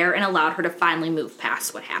despair and allowed her to finally move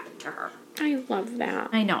past what happened to her. I love that.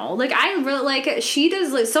 I know. Like, I really, like, she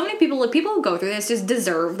does, like, so many people, like, people who go through this just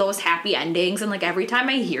deserve those happy endings, and, like, every time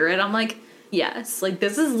I hear it, I'm like, yes, like,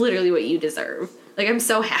 this is literally what you deserve. Like, I'm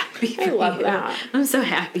so happy for you. I love that. I'm so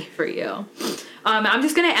happy for you. I'm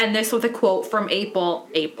just going to end this with a quote from April.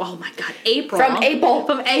 Oh, my God. April.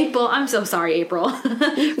 From April. I'm so sorry, April.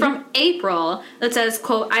 From April that says,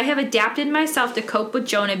 quote, I have adapted myself to cope with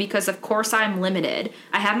Jonah because, of course, I'm limited.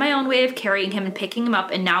 I have my own way of carrying him and picking him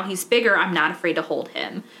up, and now he's bigger. I'm not afraid to hold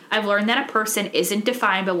him. I've learned that a person isn't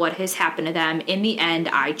defined by what has happened to them. In the end,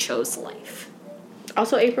 I chose life.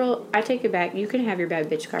 Also, April, I take it back. You can have your bad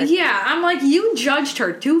bitch card. Yeah, I'm like, you judged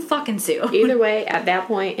her too fucking soon. Either way, at that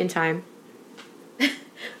point in time.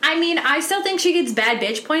 I mean, I still think she gets bad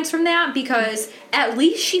bitch points from that because at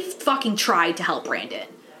least she fucking tried to help Brandon.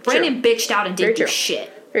 Brandon bitched out and didn't do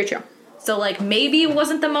shit. Very true. So, like, maybe it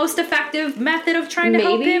wasn't the most effective method of trying to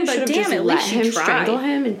help him, but damn, at least she tried. Strangle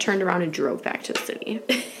him and turned around and drove back to the city.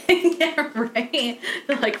 Yeah, right?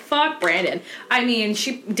 Like, fuck Brandon. I mean,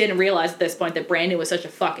 she didn't realize at this point that Brandon was such a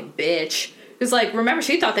fucking bitch. Because, like, remember,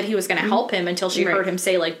 she thought that he was going to help him until she heard him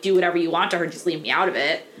say, like, do whatever you want to her, just leave me out of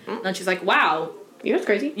it. And then she's like, wow. You know what's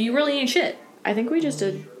crazy? You really ain't shit. I think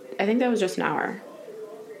that was just an hour.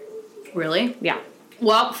 Really? Yeah.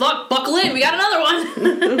 Well, fuck, buckle in. We got another one.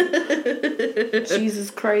 Jesus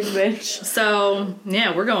Christ, bitch. So,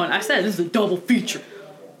 yeah, we're going. I said this is a double feature.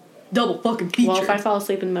 Double fucking feature. Well, if I fall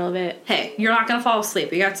asleep in the middle of it. Hey, you're not going to fall asleep.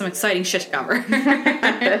 We got some exciting shit to cover.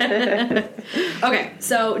 Okay,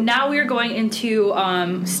 so now we are going into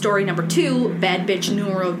story number 2, Bad Bitch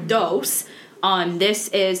Numero Dos. This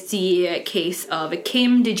is the case of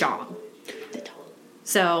Kim Dejonge.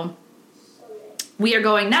 So, we are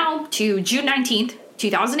going now to June 19th,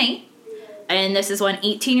 2008. And this is when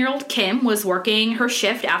 18-year-old Kim was working her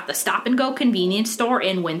shift at the Stop and Go convenience store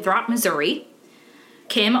in Winthrop, Missouri.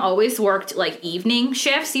 Kim always worked, like, evening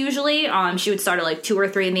shifts, usually. She would start at, like, 2 or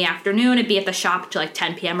 3 in the afternoon and be at the shop till, like,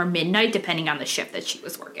 10 p.m. or midnight, depending on the shift that she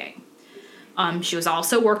was working. She was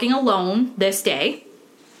also working alone this day,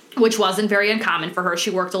 which wasn't very uncommon for her. She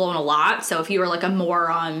worked alone a lot, so if you were, like, a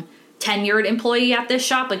more tenured employee at this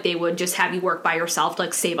shop, like, they would just have you work by yourself to,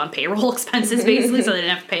 like, save on payroll expenses, basically, so they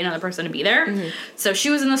didn't have to pay another person to be there. Mm-hmm. So she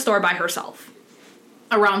was in the store by herself.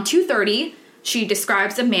 Around 2:30, she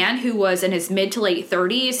describes a man who was in his mid to late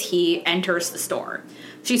 30s. He enters the store.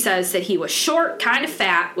 She says that he was short, kind of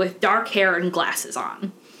fat, with dark hair and glasses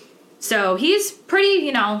on. So he's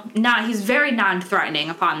pretty, he's very non-threatening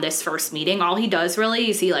upon this first meeting. All he does, really,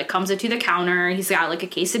 is he, like, comes up to the counter. He's got, like, a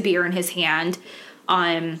case of beer in his hand.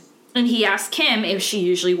 And he asks Kim if she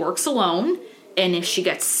usually works alone and if she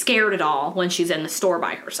gets scared at all when she's in the store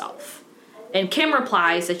by herself. And Kim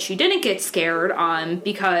replies that she didn't get scared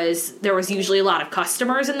because there was usually a lot of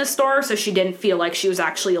customers in the store, so she didn't feel like she was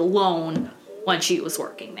actually alone when she was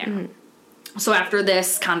working there. Mm-hmm. So after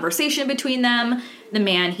this conversation between them, the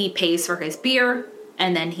man, he pays for his beer,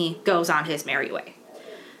 and then he goes on his merry way.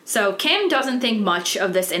 So Kim doesn't think much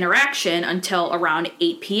of this interaction until around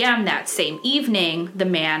 8 p.m. that same evening. The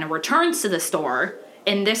man returns to the store,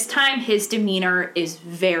 and this time his demeanor is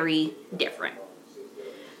very different.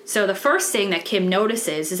 So the first thing that Kim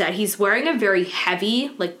notices is that he's wearing a very heavy,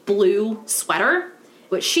 like, blue sweater,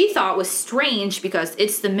 which she thought was strange because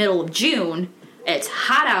it's the middle of June, it's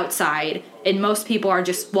hot outside, and most people are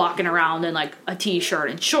just walking around in, like, a t-shirt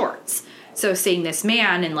and shorts. So seeing this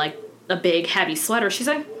man in, like, a big heavy sweater, she's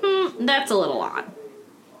like, that's a little odd.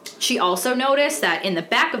 She also noticed that in the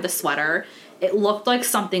back of the sweater, it looked like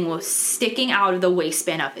something was sticking out of the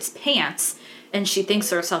waistband of his pants, and she thinks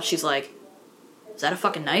to herself, she's like, is that a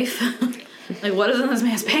fucking knife? Like, what is in this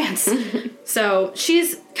man's pants? So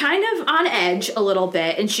she's kind of on edge a little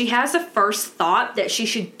bit, and she has the first thought that she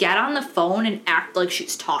should get on the phone and act like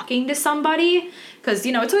she's talking to somebody. Because,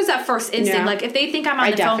 it's always that first instinct. Yeah. Like, if they think I'm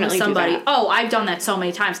on the phone with somebody, I've done that so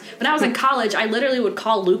many times. When I was in college, I literally would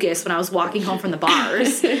call Lucas when I was walking home from the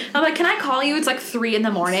bars. I'm like, can I call you? It's like 3 in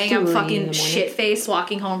the morning. I'm fucking shit-faced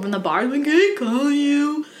walking home from the bar. I'm like, can I call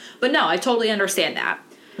you? But no, I totally understand that.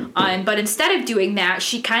 But instead of doing that,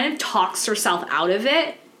 she kind of talks herself out of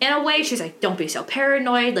it in a way. She's like, don't be so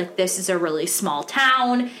paranoid. Like, this is a really small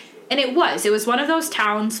town. And it was one of those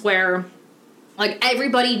towns where, like,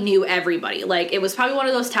 everybody knew everybody. Like, it was probably one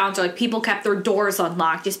of those towns where, like, people kept their doors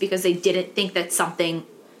unlocked just because they didn't think that something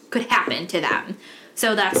could happen to them.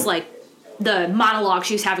 So that's, like, the monologue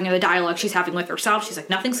she's having or the dialogue she's having with herself. She's like,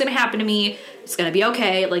 nothing's going to happen to me. It's going to be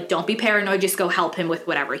okay. Like, don't be paranoid. Just go help him with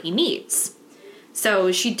whatever he needs.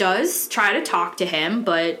 So she does try to talk to him,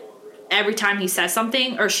 but every time he says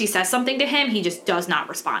something or she says something to him, he just does not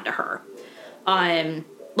respond to her.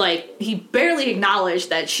 Like, he barely acknowledged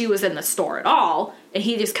that she was in the store at all, and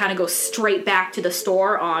he just kind of goes straight back to the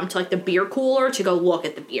store, to, like, the beer cooler to go look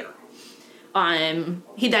at the beer.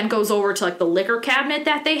 He then goes over to, like, the liquor cabinet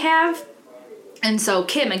that they have, and so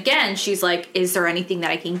Kim, again, she's like, is there anything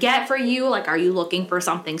that I can get for you? Like, are you looking for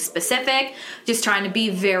something specific? Just trying to be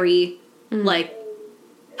very, like,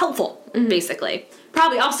 helpful, basically.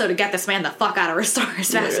 Probably also to get this man the fuck out of her store as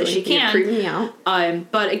fast as she can. Creep me out.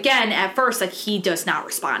 But again, at first, like, he does not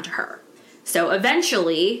respond to her. So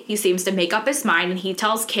eventually, he seems to make up his mind, and he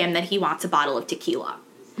tells Kim that he wants a bottle of tequila.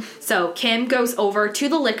 So Kim goes over to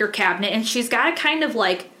the liquor cabinet, and she's got to kind of,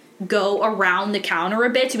 like, go around the counter a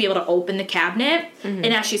bit to be able to open the cabinet. Mm-hmm.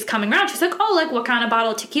 And as she's coming around, she's like, oh, like, what kind of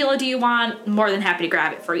bottle of tequila do you want? More than happy to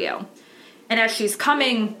grab it for you. And as she's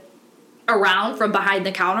coming around from behind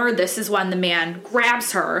the counter, this is when the man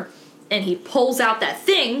grabs her and he pulls out that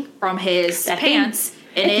thing from his pants.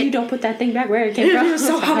 And you don't put that thing back where it came from.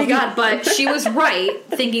 So, oh my God. But she was right,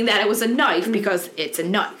 thinking that it was a knife because it's a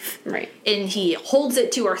knife. Right. And he holds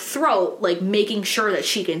it to her throat, like making sure that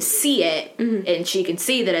she can see it, and she can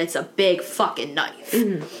see that it's a big fucking knife.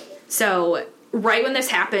 So right when this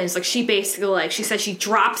happens, like she basically, like she says, she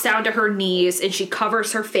drops down to her knees and she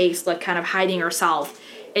covers her face, like kind of hiding herself.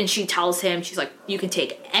 And she tells him, she's like, you can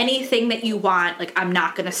take anything that you want. Like, I'm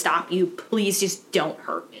not going to stop you. Please just don't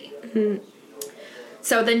hurt me.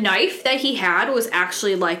 So the knife that he had was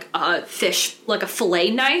actually like a fish, like a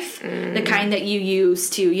fillet knife, the kind that you use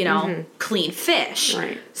to, you know, clean fish.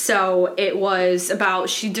 Right. So it was about,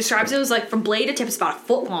 she describes it was like from blade to tip, it's about a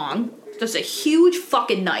foot long. Just a huge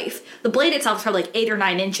fucking knife. The blade itself is probably like 8 or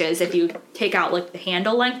 9 inches if you take out like the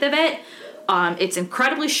handle length of it. It's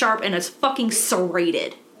incredibly sharp and it's fucking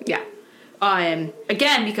serrated. Yeah.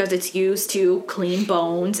 Again, because it's used to clean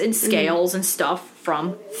bones and scales and stuff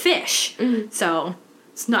from fish. So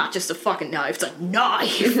it's not just a fucking knife, it's a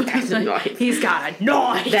knife. That's a knife. He's got a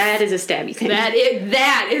knife. That is a stabby thing.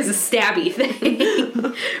 That is a stabby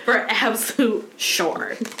thing. For absolute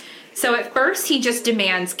sure. So at first he just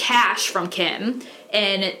demands cash from Kim,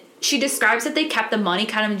 and she describes that they kept the money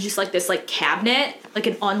kind of in just like this like cabinet, like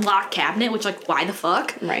an unlocked cabinet, which like why the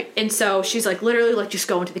fuck? Right. And so she's like literally like just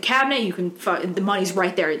go into the cabinet, you can the money's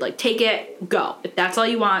right there, like take it, go. If that's all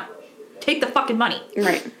you want, take the fucking money.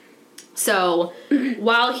 Right. So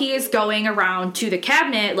while he is going around to the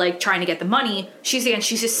cabinet, like trying to get the money, she's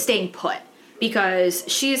just staying put because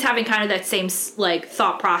she's having kind of that same like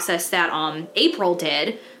thought process that April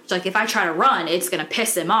did. She's like, if I try to run, it's gonna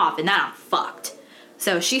piss him off, and then I'm fucked.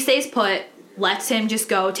 So she stays put, lets him just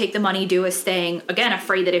go take the money, do his thing. Again,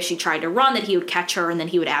 afraid that if she tried to run, that he would catch her, and then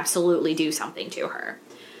he would absolutely do something to her.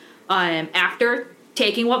 After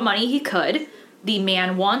taking what money he could, the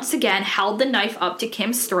man once again held the knife up to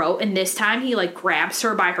Kim's throat, and this time he like grabs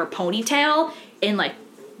her by her ponytail and like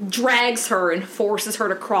drags her and forces her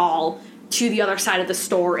to crawl to the other side of the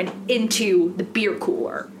store and into the beer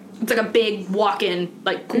cooler. It's like a big walk-in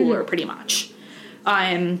like cooler pretty much.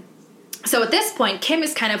 So at this point, Kim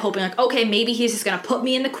is kind of hoping like, okay, maybe he's just gonna put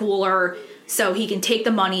me in the cooler so he can take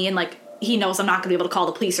the money and like he knows I'm not gonna be able to call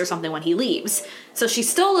the police or something when he leaves. So she's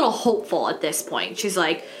still a little hopeful at this point. She's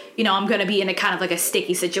like, you know, I'm going to be in a kind of like a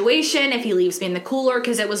sticky situation if he leaves me in the cooler,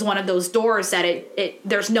 because it was one of those doors that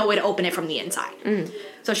there's no way to open it from the inside.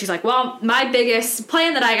 So she's like, well, my biggest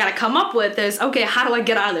plan that I got to come up with is, okay, how do I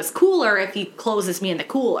get out of this cooler if he closes me in the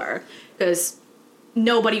cooler? Because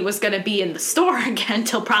nobody was going to be in the store again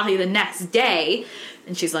till probably the next day.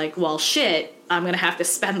 And she's like, well, shit, I'm going to have to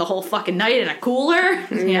spend the whole fucking night in a cooler?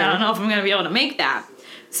 Yeah, I don't know if I'm going to be able to make that.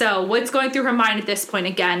 So what's going through her mind at this point,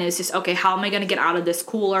 again, is just, okay, how am I going to get out of this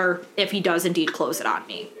cooler if he does indeed close it on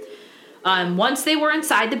me? Once they were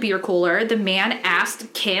inside the beer cooler, the man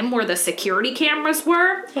asked Kim where the security cameras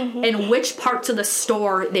were and which parts of the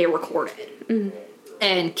store they recorded.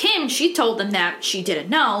 And Kim, she told them that she didn't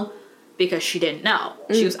know because she didn't know.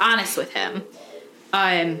 She was honest with him.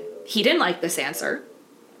 He didn't like this answer.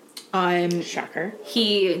 Shocker.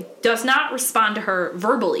 He does not respond to her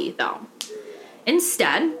verbally, though.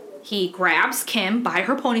 Instead, he grabs Kim by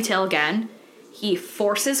her ponytail again, he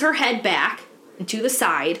forces her head back and to the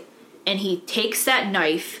side, and he takes that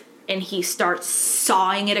knife and he starts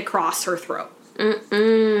sawing it across her throat.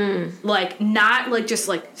 Like, not like just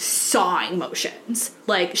like sawing motions.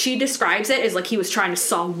 Like, she describes it as like he was trying to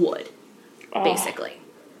saw wood, basically.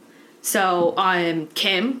 So,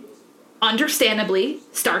 Kim, understandably,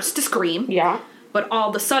 starts to scream. Yeah. But all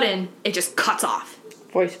of a sudden, it just cuts off.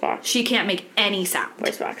 Voice box. She can't make any sound.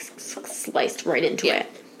 Voice box sliced right into it.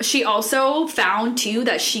 She also found, too,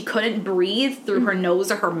 that she couldn't breathe through her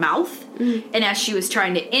nose or her mouth. And as she was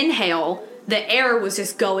trying to inhale, the air was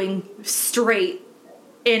just going straight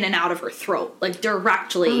in and out of her throat. Like,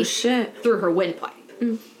 directly through her windpipe.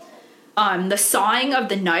 The sawing of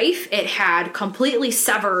the knife, it had completely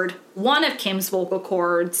severed one of Kim's vocal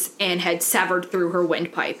cords and had severed through her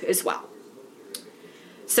windpipe as well.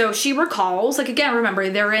 So she recalls, like, again, remember,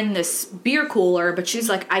 they're in this beer cooler, but she's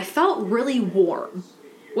like, I felt really warm.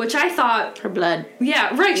 Which I thought... Her blood.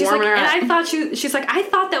 Yeah, right. She's Warmer like, and up. I thought she's like, I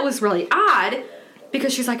thought that was really odd,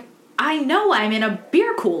 because she's like, I know I'm in a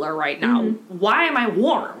beer cooler right now. Why am I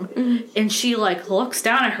warm? And she, like, looks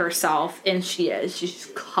down at herself, and she's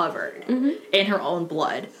covered in her own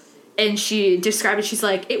blood. And she described it, she's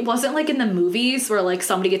like, it wasn't like in the movies where, like,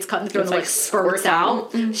 somebody gets cut in the throat and, like, spurts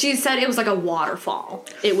out. She said it was like a waterfall.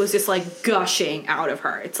 It was just, like, gushing out of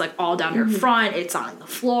her. It's, like, all down her front. It's on the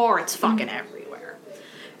floor. It's fucking everywhere.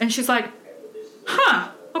 And she's like, huh,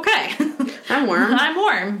 okay. I'm warm. I'm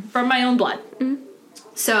warm from my own blood.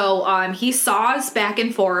 So he saws back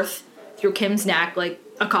and forth through Kim's neck like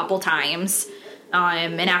a couple times.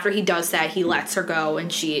 And after he does that, he lets her go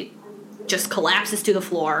and she just collapses to the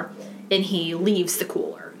floor and he leaves the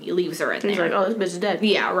cooler. He leaves her in there. He's like, oh, this bitch is dead.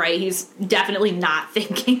 Yeah, right. He's definitely not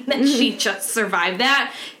thinking that she just survived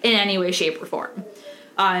that in any way, shape, or form.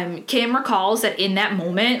 Kim recalls that in that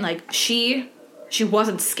moment, like, she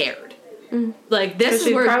wasn't scared. Like, this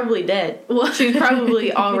is where... She's probably dead. Well, she's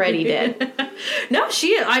probably already dead. No,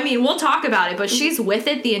 we'll talk about it, but she's with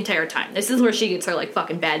it the entire time. This is where she gets her, like,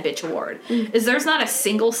 fucking bad bitch award. Is there's not a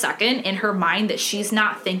single second in her mind that she's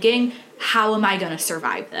not thinking, how am I going to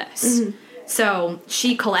survive this? So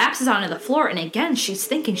she collapses onto the floor, and again, she's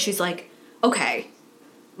thinking, she's like, okay,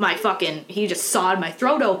 he just sawed my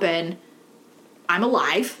throat open. I'm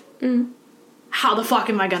alive. How the fuck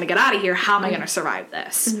am I going to get out of here? How am I going to survive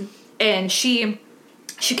this? And she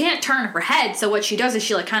can't turn her head, so what she does is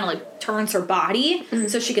she, like, kind of, like, turns her body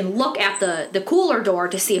so she can look at the cooler door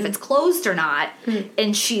to see if it's closed or not,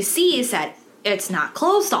 and she sees that it's not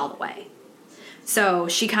closed all the way. So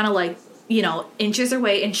she kind of, like, inches her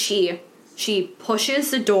way, and she pushes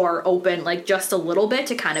the door open, like, just a little bit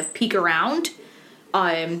to kind of peek around.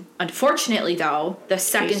 Unfortunately, though, the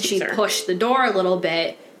second she pushed the door a little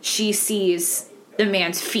bit, she sees the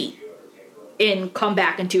man's feet and come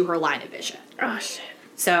back into her line of vision. Oh, shit.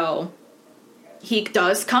 So he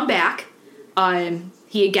does come back.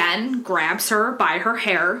 He again grabs her by her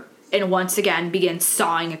hair and once again begins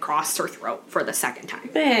sawing across her throat for the second time.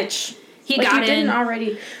 Bitch. He got in. Didn't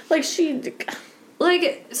already. Like,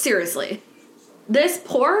 Like, seriously. This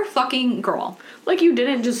poor fucking girl. Like, you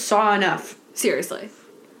didn't just saw enough. Seriously.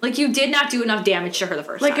 Like, you did not do enough damage to her the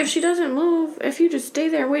first time. Like, if she doesn't move, if you just stay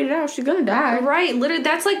there and wait it out, she's gonna die. Right. Literally,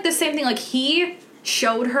 that's, like, the same thing. Like, he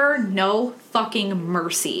showed her no fucking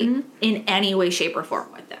mercy in any way, shape, or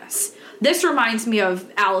form with this. This reminds me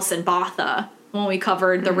of Alison Botha when we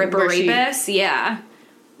covered the Ripper Rapist. Yeah.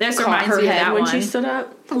 This reminds me of that when one. She stood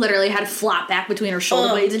up. Literally had flop back between her shoulder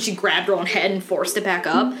blades and she grabbed her own head and forced it back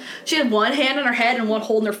up. She had one hand on her head and one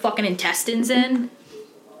holding her fucking intestines in.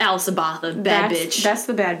 Alison Botha, bad bitch. That's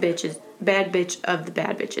the bad bitches. Bad bitch of the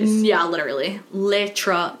bad bitches. Yeah, literally.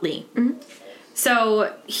 Literally.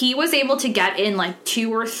 So he was able to get in like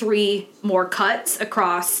 2 or 3 more cuts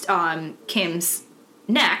across Kim's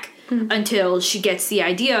neck until she gets the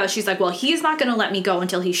idea. She's like, well, he's not going to let me go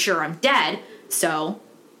until he's sure I'm dead. So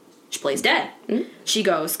she plays dead. She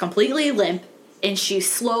goes completely limp and she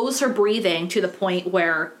slows her breathing to the point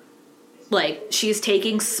where like she's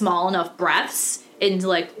taking small enough breaths and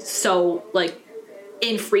like so like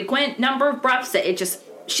infrequent number of breaths that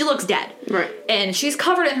she looks dead. Right. And she's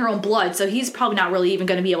covered in her own blood, so he's probably not really even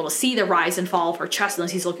going to be able to see the rise and fall of her chest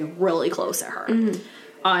unless he's looking really close at her.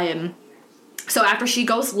 So after she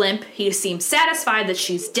goes limp, he seems satisfied that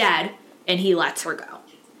she's dead, and he lets her go.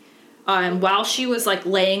 While she was, like,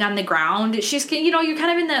 laying on the ground, she's, you're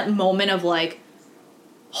kind of in that moment of, like,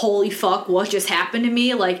 holy fuck, what just happened to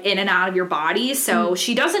me, like, in and out of your body. So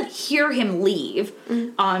she doesn't hear him leave.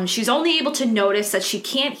 She's only able to notice that she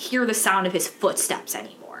can't hear the sound of his footsteps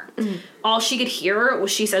anymore. All she could hear,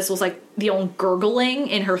 she says, was, like, the old gurgling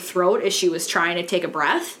in her throat as she was trying to take a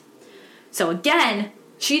breath. So again,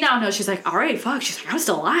 she now knows, she's like, all right, fuck. She's like, I'm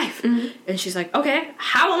still alive. And she's like, okay,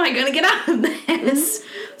 how am I going to get out of this?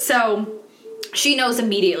 So she knows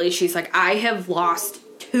immediately, she's like, I have lost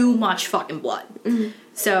too much fucking blood.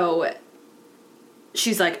 So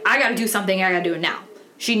she's like, I gotta do something, I gotta do it now.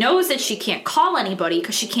 She knows that she can't call anybody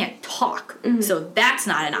because she can't talk. So that's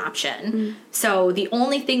not an option. So the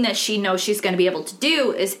only thing that she knows she's going to be able to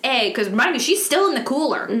do is because remind me, she's still in the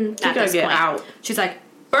cooler at this point. Out. She's like,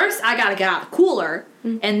 first I got to get out of the cooler,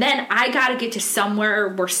 and then I got to get to somewhere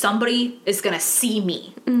where somebody is going to see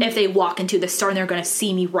me. If they walk into the store and they're going to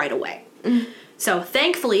see me right away. So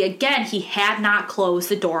thankfully, again, he had not closed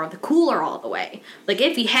the door of the cooler all the way. Like,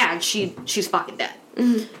 if he had, she's fucking dead.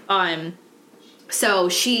 So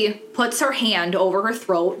she puts her hand over her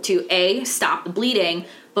throat to A, stop the bleeding,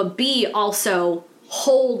 but B, also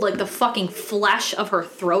hold, like, the fucking flesh of her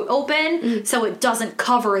throat open so it doesn't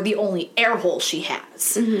cover the only air hole she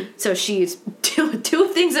has. So she's doing 2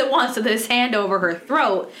 things at once with this hand over her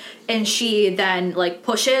throat, and she then, like,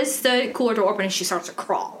 pushes the cooler door open and she starts to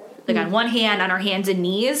crawl. Like, on one hand, on her hands and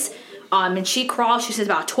knees. And she crawls, she says,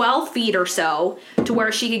 about 12 feet or so to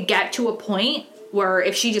where she could get to a point where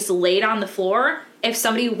if she just laid on the floor, if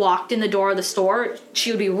somebody walked in the door of the store,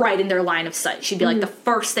 she would be right in their line of sight. She'd be like the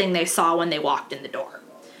first thing they saw when they walked in the door.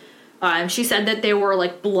 She said that there were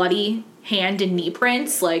like bloody hand and knee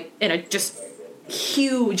prints, like in a just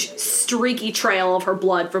huge streaky trail of her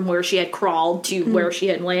blood from where she had crawled to where she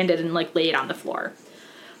had landed and like laid on the floor.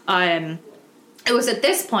 It was at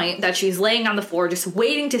this point that she's laying on the floor just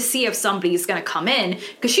waiting to see if somebody's going to come in,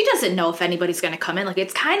 because she doesn't know if anybody's going to come in. Like,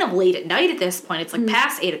 it's kind of late at night at this point. It's like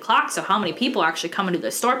past 8 o'clock, so how many people are actually coming to the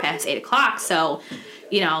store past 8 o'clock? So,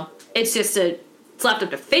 you know, it's just it's left up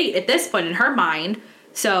to fate at this point in her mind.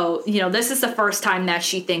 So, you know, this is the first time that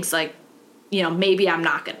she thinks, like, you know, maybe I'm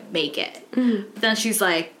not going to make it. But then she's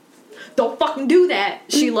like, don't fucking do that.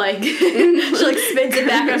 She like she like spins it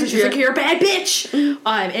back around and she's like, you're a bad bitch.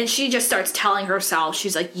 And she just starts telling herself,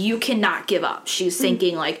 she's like, you cannot give up. She's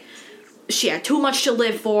thinking like she had too much to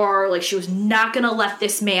live for, like she was not gonna let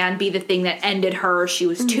this man be the thing that ended her. She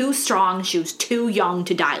was too strong, she was too young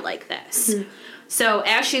to die like this. So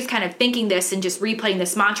as she's kind of thinking this and just replaying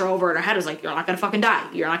this mantra over in her head, is like, you're not gonna fucking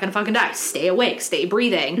die. You're not gonna fucking die. Stay awake, stay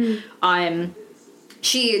breathing.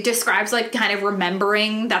 She describes, like, kind of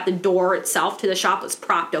remembering that the door itself to the shop was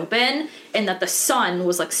propped open and that the sun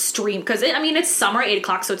was, like, because, I mean, it's summer, 8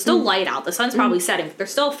 o'clock, so it's still light out. The sun's probably setting, but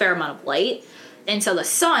there's still a fair amount of light. And so the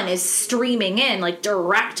sun is streaming in, like,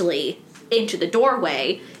 directly into the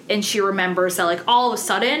doorway. And she remembers that, like, all of a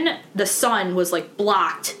sudden, the sun was, like,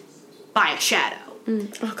 blocked by a shadow.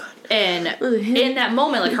 Oh, God. And in that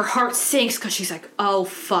moment, like, her heart sinks because she's like, oh,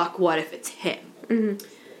 fuck, what if it's him?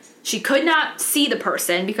 She could not see the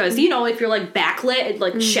person because, you know, if you're, like, backlit, it,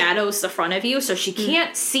 like, shadows the front of you, so she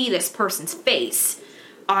can't see this person's face.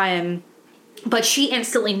 But she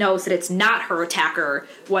instantly knows that it's not her attacker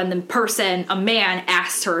when the person, a man,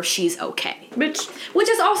 asks her if she's okay. Bitch. Which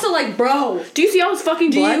is also, like, bro. Do you see all this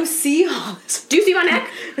fucking blood? Do you see all this? Do you see my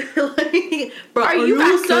neck? Like, bro, are you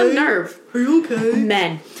got some nerve? Are you okay?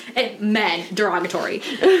 Men. Men, derogatory.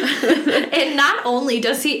 And not only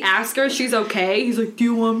does he ask her if she's okay, he's like, do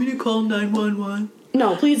you want me to call 911?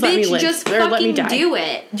 No, please let me live. Just or let me fucking die. do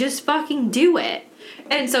it. Just fucking do it.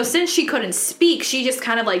 And so since she couldn't speak, she just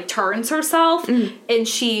kind of like turns herself and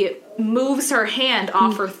she moves her hand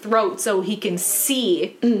off her throat so he can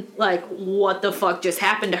see like what the fuck just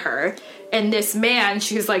happened to her. And this man,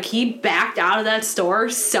 she's like, he backed out of that store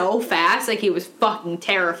so fast, like he was fucking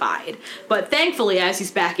terrified. But thankfully, as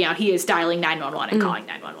he's backing out, he is dialing 911 and calling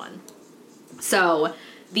 911. So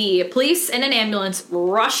the police and an ambulance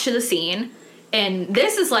rush to the scene. And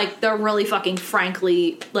this is, like, the really fucking,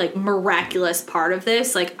 frankly, like, miraculous part of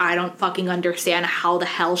this. Like, I don't fucking understand how the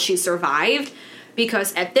hell she survived.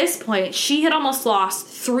 Because at this point, she had almost lost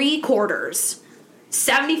 3/4,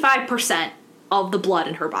 75% of the blood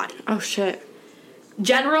in her body. Oh, shit.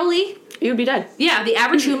 Generally, you would be dead. Yeah, the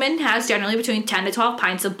average human has generally between 10 to 12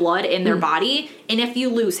 pints of blood in their body. And if you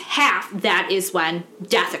lose half, that is when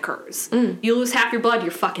death occurs. You lose half your blood,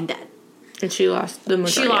 you're fucking dead. And she lost the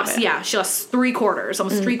majority of it. Yeah, she lost 3/4,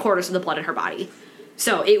 almost 3/4 of the blood in her body.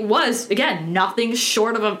 So it was, again, nothing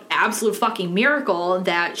short of an absolute fucking miracle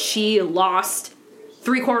that she lost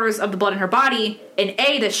 3/4 of the blood in her body, and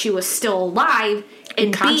A, that she was still alive,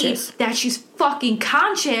 and conscious. B, that she's fucking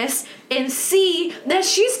conscious, and C, that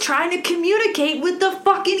she's trying to communicate with the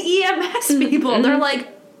fucking EMS people. They're like,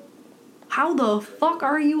 how the fuck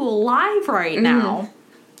are you alive right now?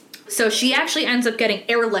 So she actually ends up getting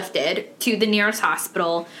airlifted to the nearest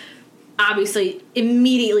hospital, obviously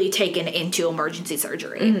immediately taken into emergency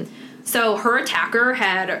surgery. So her attacker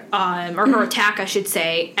had, or her attack, I should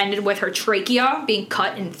say, ended with her trachea being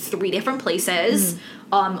cut in 3 different places,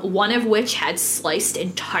 one of which had sliced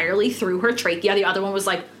entirely through her trachea. The other one was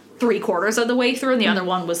like 3/4 of the way through, and the other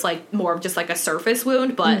one was like more of just like a surface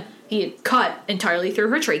wound, but he had cut entirely through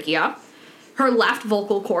her trachea. Her left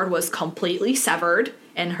vocal cord was completely severed,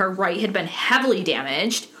 and her right had been heavily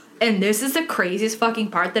damaged. And this is the craziest fucking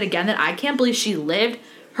part that, again, that I can't believe she lived.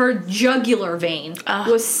 Her jugular vein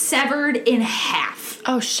was severed in half.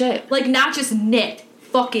 Oh, shit. Like, not just knit,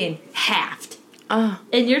 fucking halved.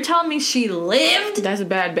 And you're telling me she lived? That's a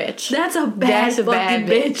bad bitch. That's a bad fucking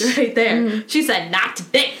bitch right there. She said, not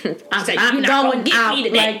today. She said, you're not going to get me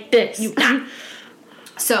today. Like this. You not.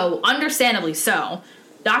 So, understandably so,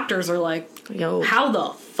 doctors are like, yo, how the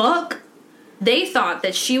fuck? They thought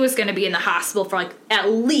that she was going to be in the hospital for, like,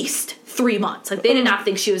 at least 3 months. Like, they did not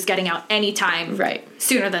think she was getting out anytime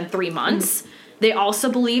sooner than 3 months. They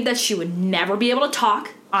also believed that she would never be able to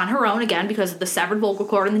talk on her own again because of the severed vocal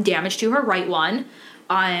cord and the damage to her right one.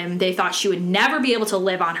 They thought she would never be able to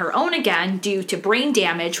live on her own again due to brain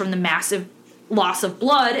damage from the massive loss of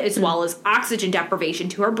blood as well as oxygen deprivation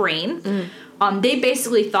to her brain. They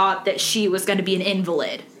basically thought that she was going to be an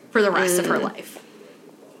invalid for the rest of her life.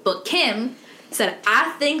 But Kim said,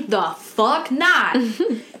 I think the fuck not.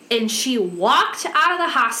 And she walked out of the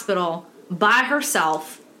hospital by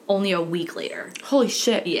herself only a week later. Holy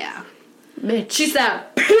shit. Yeah. Bitch. She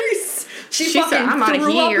said, peace! She fucking said, I'm outta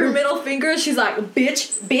threw up here. her middle finger. She's like,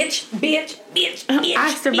 bitch, bitch, bitch, bitch, bitch.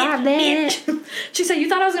 I survived that. Bitch. She said, you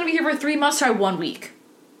thought I was going to be here for 3 months? Try 1 week.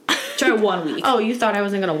 Try 1 week. Oh, you thought I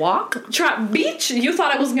wasn't going to walk? Bitch, you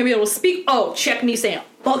thought I wasn't going to be able to speak? Oh, check me saying,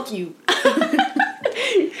 fuck you.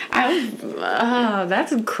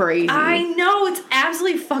 That's crazy. I know, it's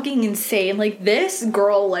absolutely fucking insane. Like, this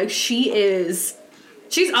girl, like, she's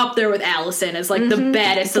up there with Allison as, like, the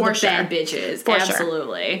baddest of the bad bitches. For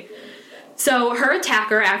absolutely. Sure. So her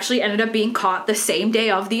attacker actually ended up being caught the same day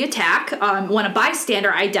of the attack when a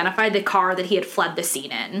bystander identified the car that he had fled the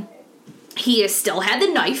scene in. He still had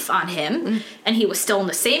the knife on him, and he was still in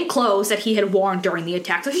the same clothes that he had worn during the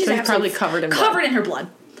attack. So she's probably covered in her blood.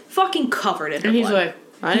 Fucking covered in her blood. And he's like,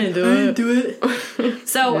 I didn't do it.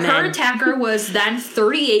 So her attacker was then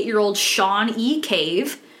 38-year-old Sean E.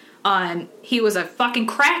 Cave. He was a fucking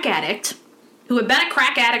crack addict who had been a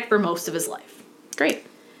crack addict for most of his life. Great.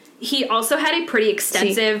 He also had a pretty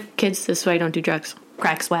extensive... See, kids, this way don't do drugs.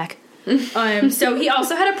 Crack's whack. So he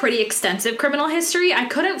also had a pretty extensive criminal history. I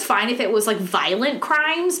couldn't find if it was, like, violent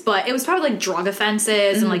crimes, but it was probably, like, drug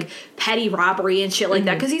offenses and, like, petty robbery and shit like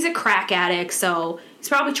that, because he's a crack addict, so he's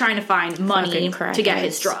probably trying to find money to get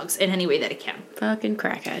his drugs in any way that he can. Fucking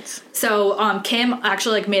crackheads. So, Kim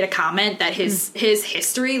actually, like, made a comment that his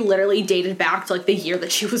history literally dated back to, like, the year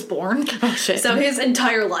that she was born. Oh, shit. So his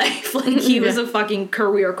entire life, like, he was a fucking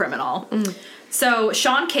career criminal. So,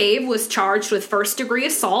 Sean Cave was charged with first-degree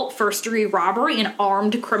assault, first-degree robbery, and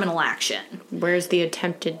armed criminal action. Where's the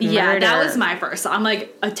attempted murder? Yeah, that was my first. I'm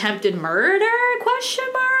like, attempted murder? Question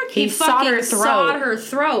mark? He fucking sawed her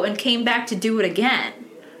throat and came back to do it again.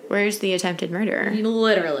 Where's the attempted murder?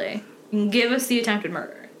 Literally. Give us the attempted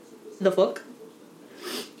murder. The fuck?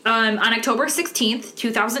 On October 16th,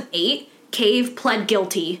 2008, Cave pled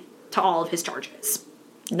guilty to all of his charges.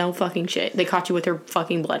 No fucking shit. They caught you with their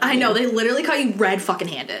fucking blood. I know, they literally caught you red fucking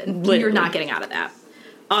handed. Literally. You're not getting out of that.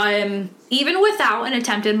 Even without an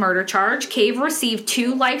attempted murder charge, Cave received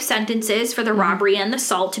 2 life sentences for the robbery and the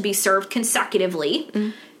assault to be served consecutively.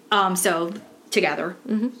 So, together.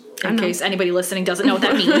 In case anybody listening doesn't know what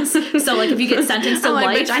that means. So, like, if you get sentenced to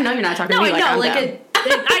life... Bitch, I know you're not talking to me like I'm down.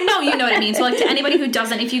 I know you know what I mean. So, like, to anybody who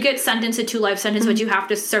doesn't, if you get sentenced to 2 life sentences, but you have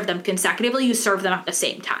to serve them consecutively, you serve them at the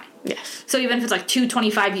same time. Yes. So even if it's like 2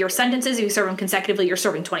 25-year sentences, if you serve them consecutively, you're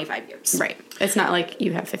serving 25 years. Right. It's not like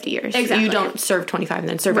you have 50 years. Exactly. You don't serve 25 and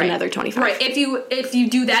then serve another 25. Right. If you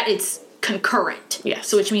do that, it's concurrent. Yes.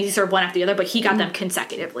 So which means you serve one after the other, but he got them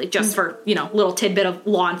consecutively, just for, little tidbit of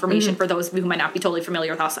law information for those who might not be totally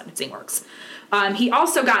familiar with how sentencing works. He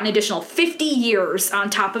also got an additional 50 years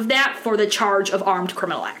on top of that for the charge of armed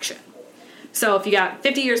criminal action. So if you got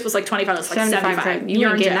 50 years plus like 25, that's like 75. You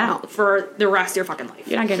ain't getting jail out for the rest of your fucking life.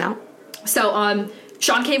 You're not getting out. So,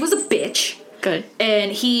 Sean Cave was a bitch. Good.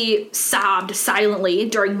 And he sobbed silently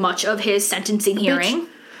during much of his sentencing hearing.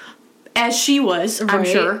 As she was, I'm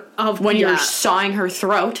sure, when you're sawing her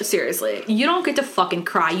throat. Seriously. You don't get to fucking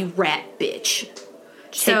cry, you rat bitch.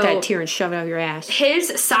 Take that tear and shove it out your ass.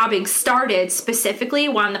 His sobbing started specifically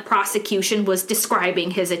when the prosecution was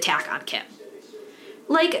describing his attack on Kim.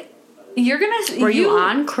 Like... Were you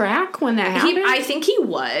on crack when that happened? I think he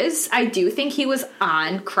was. I do think he was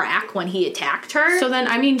on crack when he attacked her. So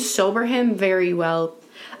then, sober him very well.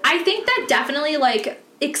 I think that definitely, like,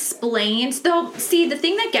 explains, though. See, the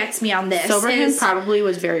thing that gets me on this sober him probably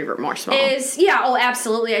was very remorseful.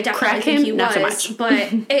 Absolutely. I definitely think he was. Not so much.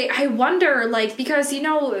 But I wonder, like, because,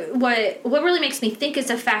 what really makes me think is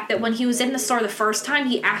the fact that when he was in the store the first time,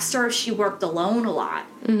 he asked her if she worked alone a lot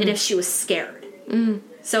and if she was scared.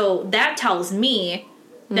 So that tells me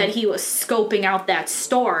that he was scoping out that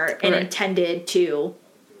store and intended to,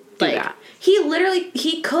 like,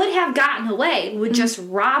 he could have gotten away with just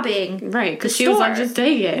robbing because she was like, just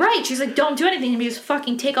take it. Right, she's like, don't do anything, and just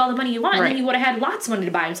fucking take all the money you want, and then he would have had lots of money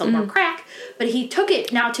to buy himself more crack, but he took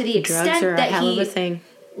it now to the extent drugs are that a hell of a thing.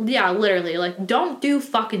 Yeah, literally, like, don't do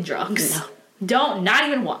fucking drugs. No. Don't, not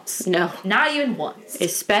even once. No. Not even once.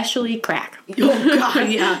 Especially crack. Oh, God,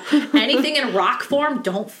 yeah. Anything in rock form,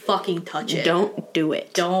 don't fucking touch it. Don't do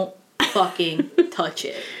it. Don't fucking touch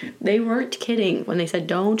it. They weren't kidding when they said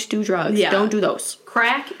don't do drugs. Yeah. Don't do those.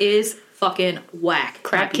 Crack is fucking whack.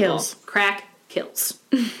 Crack kills. Crack kills.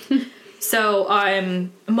 So,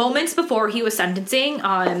 moments before he was sentencing,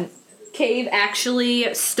 Cave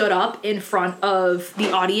actually stood up in front of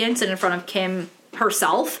the audience and in front of Kim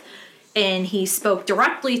herself. And he spoke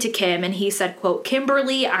directly to Kim, and he said, quote,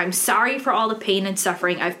 "Kimberly, I'm sorry for all the pain and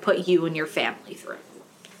suffering I've put you and your family through."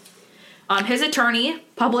 His attorney,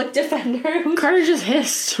 public defender. Carter just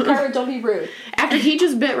hissed. Carter, don't be rude. After he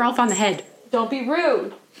just bit Ralph on the head. Don't be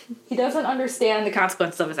rude. He doesn't understand the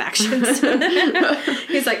consequences of his actions.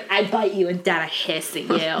 He's like, I bite you and then I hiss at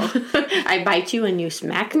you. I bite you and you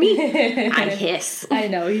smack me? I hiss. I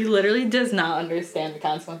know, he literally does not understand the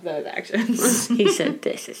consequences of his actions. He said,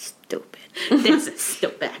 this is stupid. This is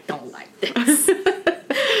stupid. I don't like this.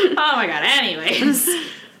 Oh my god, anyways.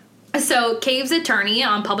 So, Cave's attorney,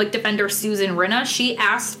 public defender Susan Rinna, she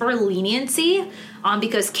asked for leniency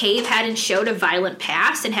because Cave hadn't showed a violent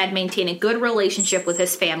past and had maintained a good relationship with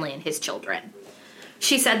his family and his children.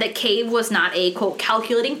 She said that Cave was not a, quote,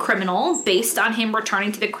 calculating criminal based on him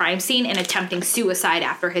returning to the crime scene and attempting suicide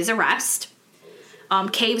after his arrest.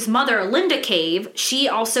 Cave's mother, Linda Cave, she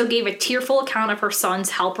also gave a tearful account of her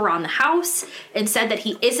son's help around the house and said that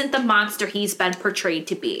he isn't the monster he's been portrayed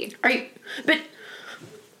to be.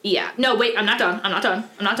 Yeah. No, wait, I'm not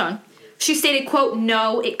done. She stated, quote,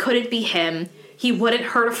 no, it couldn't be him. He wouldn't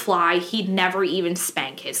hurt a fly. He'd never even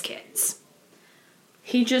spank his kids.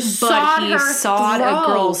 He just sawed a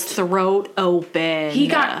girl's throat open. He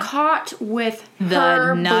got caught with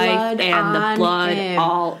the knife blood and the blood him.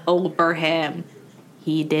 all over him.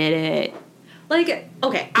 He did it. Like,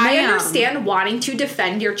 okay, I understand wanting to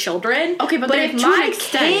defend your children. Okay, but if my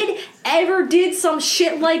kid ever did some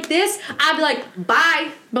shit like this, I'd be like,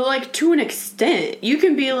 bye. But, like, to an extent. You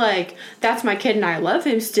can be like, that's my kid and I love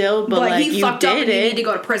him still, but like, he you fucked did up and it. you need to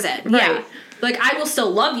go to prison. Right. Yeah. Like, I will still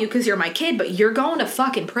love you because you're my kid, but you're going to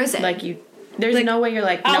fucking prison. Like, there's no way you're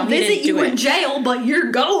like, no, I'll he visit didn't do you it. in jail, but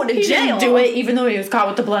you're going to He jail. didn't do it, even though he was caught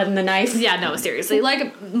with the blood and the knife. Yeah, no, seriously.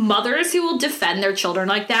 Like, mothers who will defend their children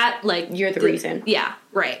like that, like... You're the reason. Yeah,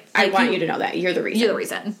 right. I Like, want you to know that. You're the reason. You're the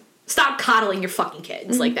reason. Stop coddling your fucking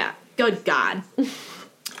kids like that. Good God.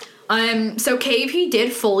 So Cave, he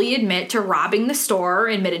did fully admit to robbing the store,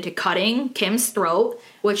 admitted to cutting Kim's throat,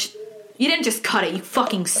 which you didn't just cut it, you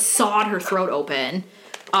fucking sawed her throat open.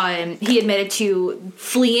 He admitted to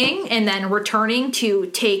fleeing and then returning to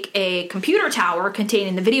take a computer tower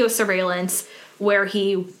containing the video surveillance where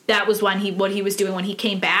that was what he was doing when he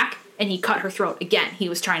came back and he cut her throat again. He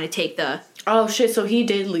was trying to take the... Oh, shit, so he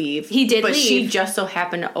did leave. But she just so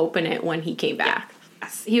happened to open it when he came back.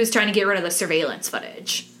 Yes. He was trying to get rid of the surveillance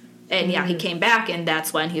footage. And yeah, he came back and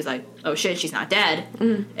that's when he's like, oh shit, she's not dead,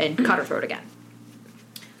 and cut her throat again.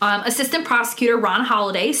 Assistant prosecutor Ron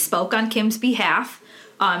Holliday spoke on Kim's behalf,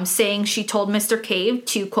 saying she told Mr. Cave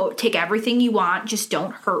to, quote, take everything you want, just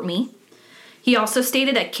don't hurt me. He also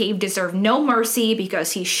stated that Cave deserved no mercy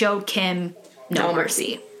because he showed Kim no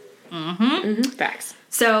mercy. Facts.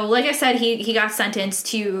 So, like I said, he got sentenced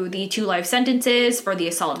to the 2 life sentences for the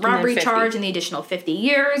assault and robbery charge and the additional 50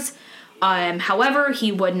 years. However,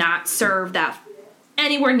 he would not serve that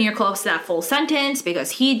anywhere near close to that full sentence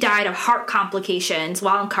because he died of heart complications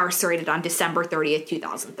while incarcerated on December 30th,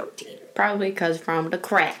 2013. Probably because from the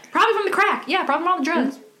crack. Probably from the crack. Yeah, probably from all the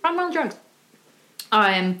drugs. Probably from all the drugs.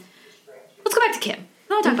 Let's go back to Kim.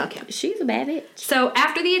 I want to talk about Kim. She's a bad bitch. So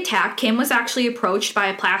after the attack, Kim was actually approached by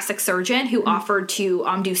a plastic surgeon who offered to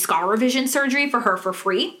do scar revision surgery for her for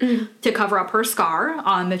free to cover up her scar,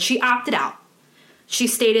 but she opted out. She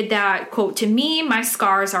stated that, quote, to me, my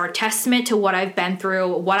scars are a testament to what I've been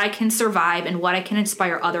through, what I can survive, and what I can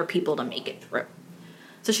inspire other people to make it through.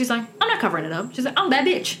 So she's like, I'm not covering it up. She's like, I'm that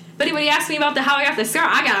bitch. But anybody asks me about how I got the scar,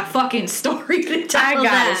 I got a fucking story to tell. I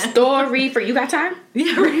got a story for you. Got time?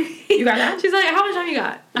 Yeah, right. You got time? She's like, how much time you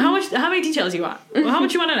got? How many details you want? How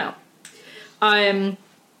much you want to know?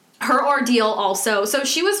 Her ordeal also, so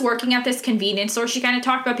she was working at this convenience store she kind of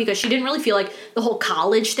talked about because she didn't really feel like the whole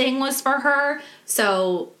college thing was for her.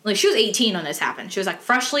 So, like, she was 18 when this happened. She was, like,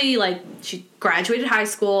 freshly, like, she graduated high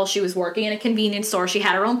school. She was working in a convenience store. She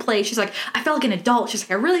had her own place. She's like, I felt like an adult. She's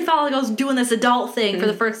like, I really felt like I was doing this adult thing for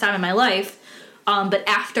the first time in my life. But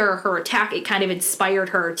after her attack, it kind of inspired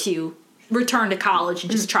her to return to college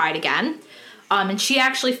and just try it again. And she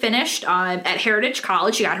actually finished at Heritage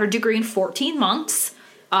College. She got her degree in 14 months.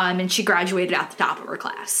 And she graduated at the top of her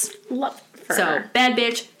class. Love her. So, bad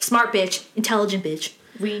bitch, smart bitch, intelligent bitch.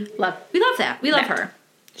 We love that. We love her.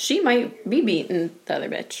 She might be beating the other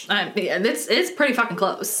bitch. Yeah, it's pretty fucking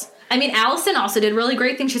close. I mean, Allison also did really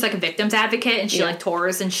great things. She's like a victims advocate, and she like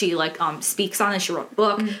tours, and she like speaks on it. She wrote a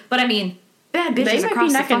book. But I mean, bad bitches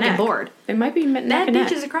across the fucking board. It might be neck bad and neck.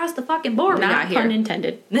 bitches across the fucking board. Not we got here. pun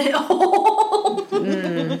intended.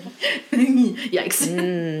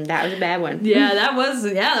 Yikes. That was a bad one. Yeah, that was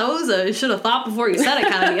a should have thought before you said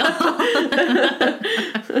it kind of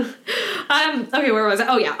deal. Okay, where was I?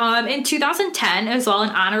 Oh, yeah. In 2010, as well, in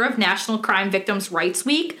honor of National Crime Victims' Rights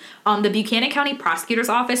Week, the Buchanan County Prosecutor's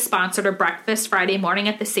Office sponsored a breakfast Friday morning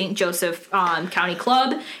at the St. Joseph County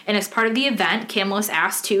Club. And as part of the event, Kim was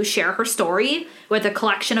asked to share her story with a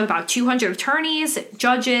collection of about 200 attorneys,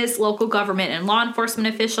 judges, local government and law enforcement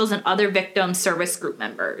officials, and other victim service group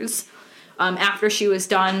members. After she was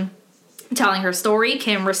done telling her story,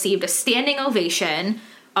 Kim received a standing ovation,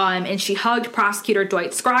 and she hugged Prosecutor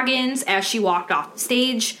Dwight Scroggins as she walked off the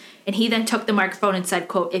stage, and he then took the microphone and said,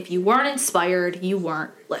 quote, "If you weren't inspired, you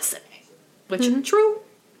weren't listening." Which, true.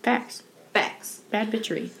 Facts. Bad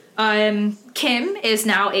bitchery. Kim is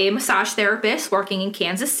now a massage therapist working in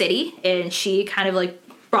Kansas City, and she kind of, like,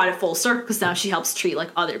 brought it full circle because now she helps treat, like,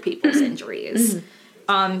 other people's injuries.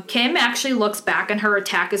 Kim actually looks back on her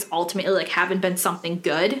attack as ultimately, like, having been something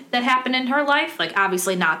good that happened in her life. Like,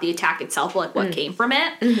 obviously not the attack itself, but, like, what came from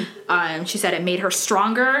it. She said it made her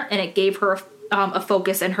stronger, and it gave her a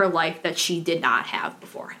focus in her life that she did not have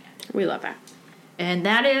beforehand. We love that. And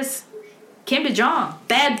that is Kim Dejonge.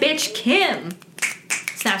 Bad bitch Kim.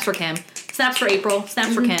 Snaps for Kim. Snaps for April.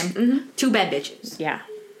 Snaps for Kim. Two bad bitches. Yeah.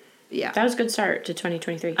 Yeah. That was a good start to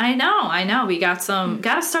 2023. I know. We got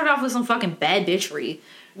gotta start off with some fucking bad bitchery.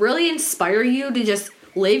 Really inspire you to just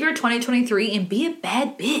live your 2023 and be a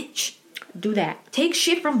bad bitch. Do that. Take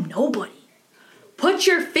shit from nobody. Put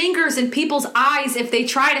your fingers in people's eyes if they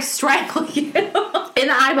try to strangle you. In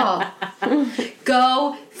the eyeball.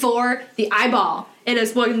 Go for the eyeball. It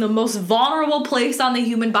is one of the most vulnerable place on the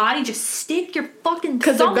human body. Just stick your fucking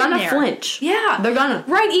thumb in there. Because they're gonna flinch. Yeah. They're gonna.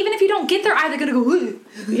 Right, even if you don't get their eye, they're gonna go, "Ugh."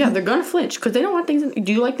 Yeah, they're gonna flinch. Because they don't want things in...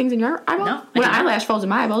 Do you like things in your eyeball? No. When an eyelash falls in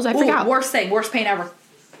my eyeballs, I freak out. Worst thing. Worst pain ever.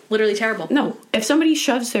 Literally terrible. No. If somebody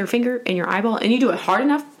shoves their finger in your eyeball and you do it hard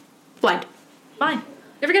enough, blind. Fine.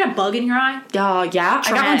 You ever get a bug in your eye? Yeah.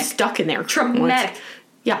 Traumatic. I got one stuck in there. Traumatic. Once.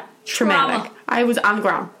 Yeah. Trauma. Traumatic. I was on the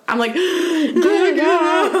ground. I'm like, Yeah,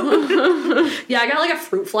 I got like a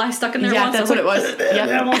fruit fly stuck in there yeah, once. that's what it was.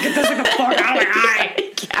 Yeah, I'm like, get this like the fuck out of my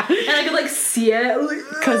eye. Yeah. And I could like see it.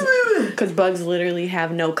 Because bugs literally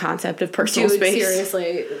have no concept of personal Dude, space.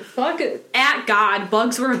 seriously. Fuck it. At God,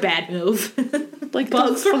 bugs were a bad move. Like,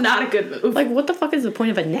 bugs were not a good move. Like, what the fuck is the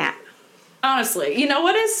point of a gnat? Honestly, you know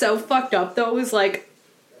what is so fucked up though is like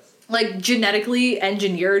genetically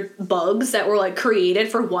engineered bugs that were like created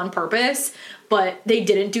for one purpose, but they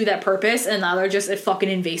didn't do that purpose, and now they're just a fucking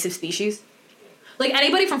invasive species. Like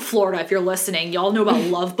anybody from Florida, if you're listening, y'all know about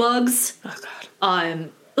love bugs. Oh god.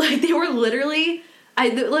 Like they were literally,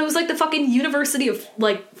 it was like the fucking University of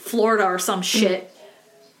like Florida or some shit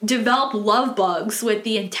developed love bugs with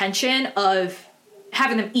the intention of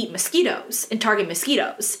having them eat mosquitoes and target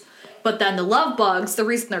mosquitoes. But then the love bugs, the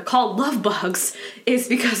reason they're called love bugs is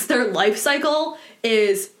because their life cycle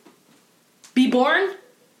is be born,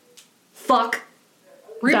 fuck,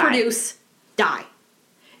 reproduce, die.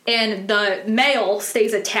 And the male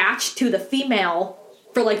stays attached to the female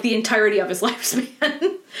for like the entirety of his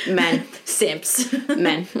lifespan. Men. Simps.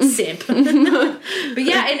 Men. Simp. But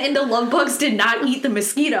yeah, and the love bugs did not eat the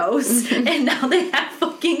mosquitoes. And now they have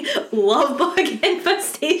fucking love bug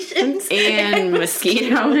infestations. And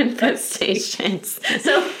mosquito infestations.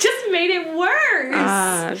 So it just made it worse.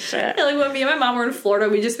 Ah, shit. Yeah, like when me and my mom were in Florida,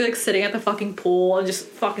 we'd just be like sitting at the fucking pool and just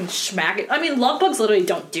fucking smack it. I mean, love bugs literally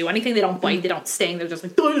don't do anything. They don't bite, they don't sting, they're just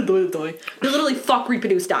like, die. They literally fuck,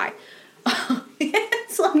 reproduce, die.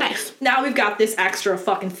 So Nice. Now we've got this extra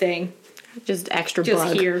fucking thing. Just extra Just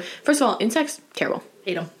bug. here. First of all, insects, terrible.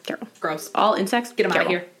 Hate them. Terrible. Gross. All insects, Get them out of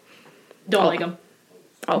terrible. here. Don't like them.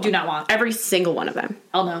 Oh. Do not want. Every single one of them.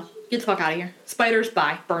 Hell no. Get the fuck out of here. Spiders,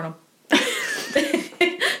 bye. Burn them.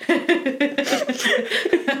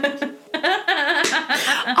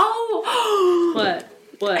 Oh!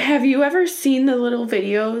 What? Have you ever seen the little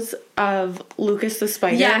videos of Lucas the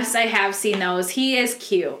spider? Yes, I have seen those. He is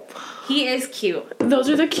cute. Those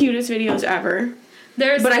are the cutest videos ever.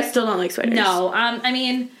 But I still don't like spiders. No, I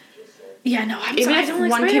mean, yeah, no, I'm Even sorry. if I don't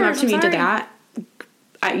like one spiders. came up to me I'm and did sorry.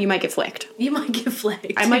 that, you might get flicked. You might get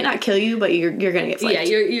flicked. I might not kill you, but you're gonna get flicked.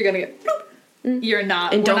 Yeah, you're gonna get. Bloop. You're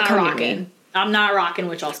not. And we're don't not come near rocking. me. I'm not rocking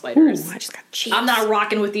with y'all spiders. Ooh, I just got cheese. I'm not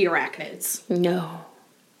rocking with the arachnids. No.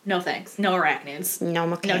 No thanks. No arachnids. No,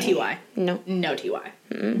 I'm okay. No TY. No. No TY.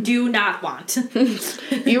 Do not want.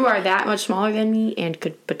 You are that much smaller than me and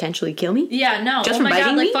could potentially kill me? Yeah, no. Just oh from my god,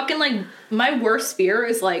 biting like me? fucking like my worst fear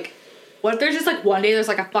is like, what if there's just like one day there's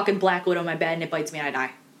like a fucking black widow in my bed and it bites me and I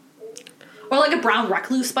die? Or like a brown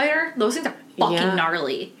recluse spider. Those things are fucking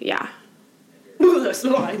gnarly. Yeah. I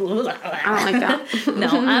don't like that. No,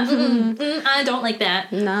 I don't like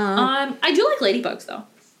that. No. I do like ladybugs though.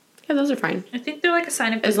 Yeah, those are fine. I think they're like a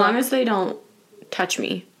sign of As long as they don't touch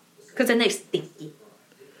me. Because then they're stinky.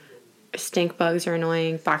 Stink bugs are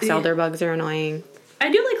annoying. Box elder bugs are annoying. I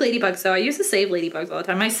do like ladybugs, though. I used to save ladybugs all the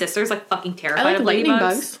time. My sister's, like, fucking terrified of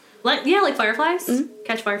ladybugs. Like fireflies.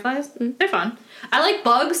 Catch fireflies. They're fun. I like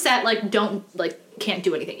bugs that, like, can't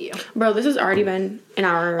do anything to you. Bro, this has already been an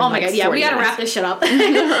hour. Oh my god, yeah, we gotta wrap this shit up. They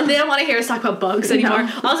don't want to hear us talk about bugs anymore.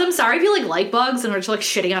 No. Also, I'm sorry if you like bugs and we're just like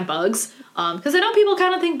shitting on bugs. Because I know people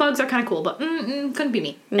kind of think bugs are kind of cool, but couldn't be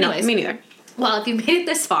me. Anyways, no, me neither. Well, if you made it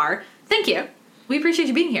this far, thank you. We appreciate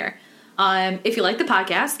you being here. If you like the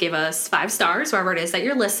podcast, give us 5 stars wherever it is that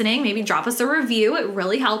you're listening. Maybe drop us a review. It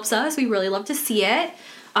really helps us. We really love to see it.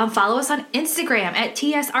 Follow us on Instagram at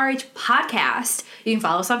TSRH Podcast. You can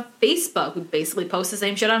follow us on Facebook. We basically post the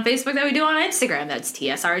same shit on Facebook that we do on Instagram. That's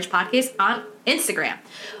TSRH Podcast on Instagram.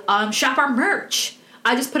 Shop our merch.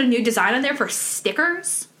 I just put a new design on there for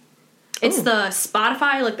stickers. It's the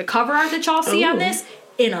Spotify, like the cover art that y'all see on this,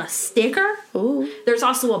 in a sticker. Ooh. There's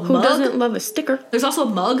also a mug. Who doesn't love a sticker? There's also a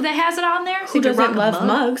mug that has it on there. So who doesn't love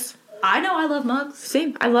mugs? I know I love mugs.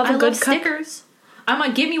 Same. I love a good cup. Stickers. I'm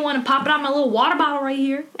gonna give me one and pop it on my little water bottle right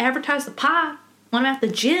here. Advertise the pod when I'm at the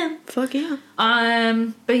gym. Fuck yeah.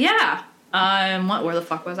 But yeah. Where the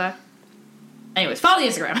fuck was I? Anyways, follow the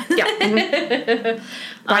Instagram. Yeah.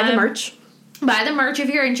 Buy the merch. Buy the merch if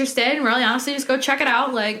you're interested. And really, honestly, just go check it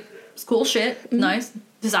out. Like, it's cool shit. Nice.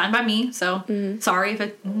 Designed by me. So, sorry if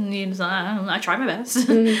it needs. I try my best.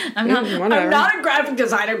 I'm not a graphic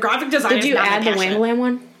designer. Graphic designer. Did you add the Wham-a-Lam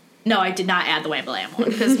one? No, I did not add the Wham-a-Lam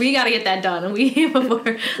one because we got to get that done.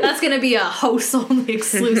 Before that's going to be a host-only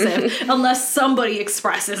exclusive unless somebody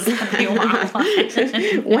expresses that they want one.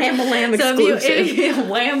 Wham-a-Lam exclusive.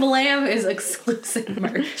 Wham-a-Lam is exclusive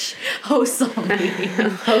merch. Host only.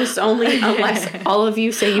 Host only unless all of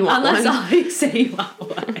you say you want one. Unless all of you say you want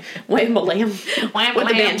one. Wham-a-Lam. Wham-a-lam. With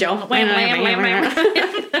the banjo. Wham-a-lam.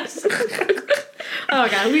 Wham-a-lam. Oh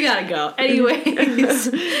god, we gotta go. Anyways,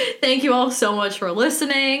 thank you all so much for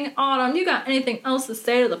listening. Autumn, you got anything else to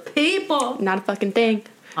say to the people? Not a fucking thing.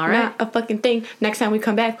 All right. Not a fucking thing. Next time we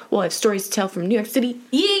come back, we'll have stories to tell from New York City.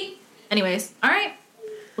 Yee! Anyways, all right.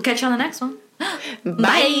 We'll catch you on the next one.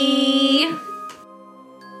 Bye.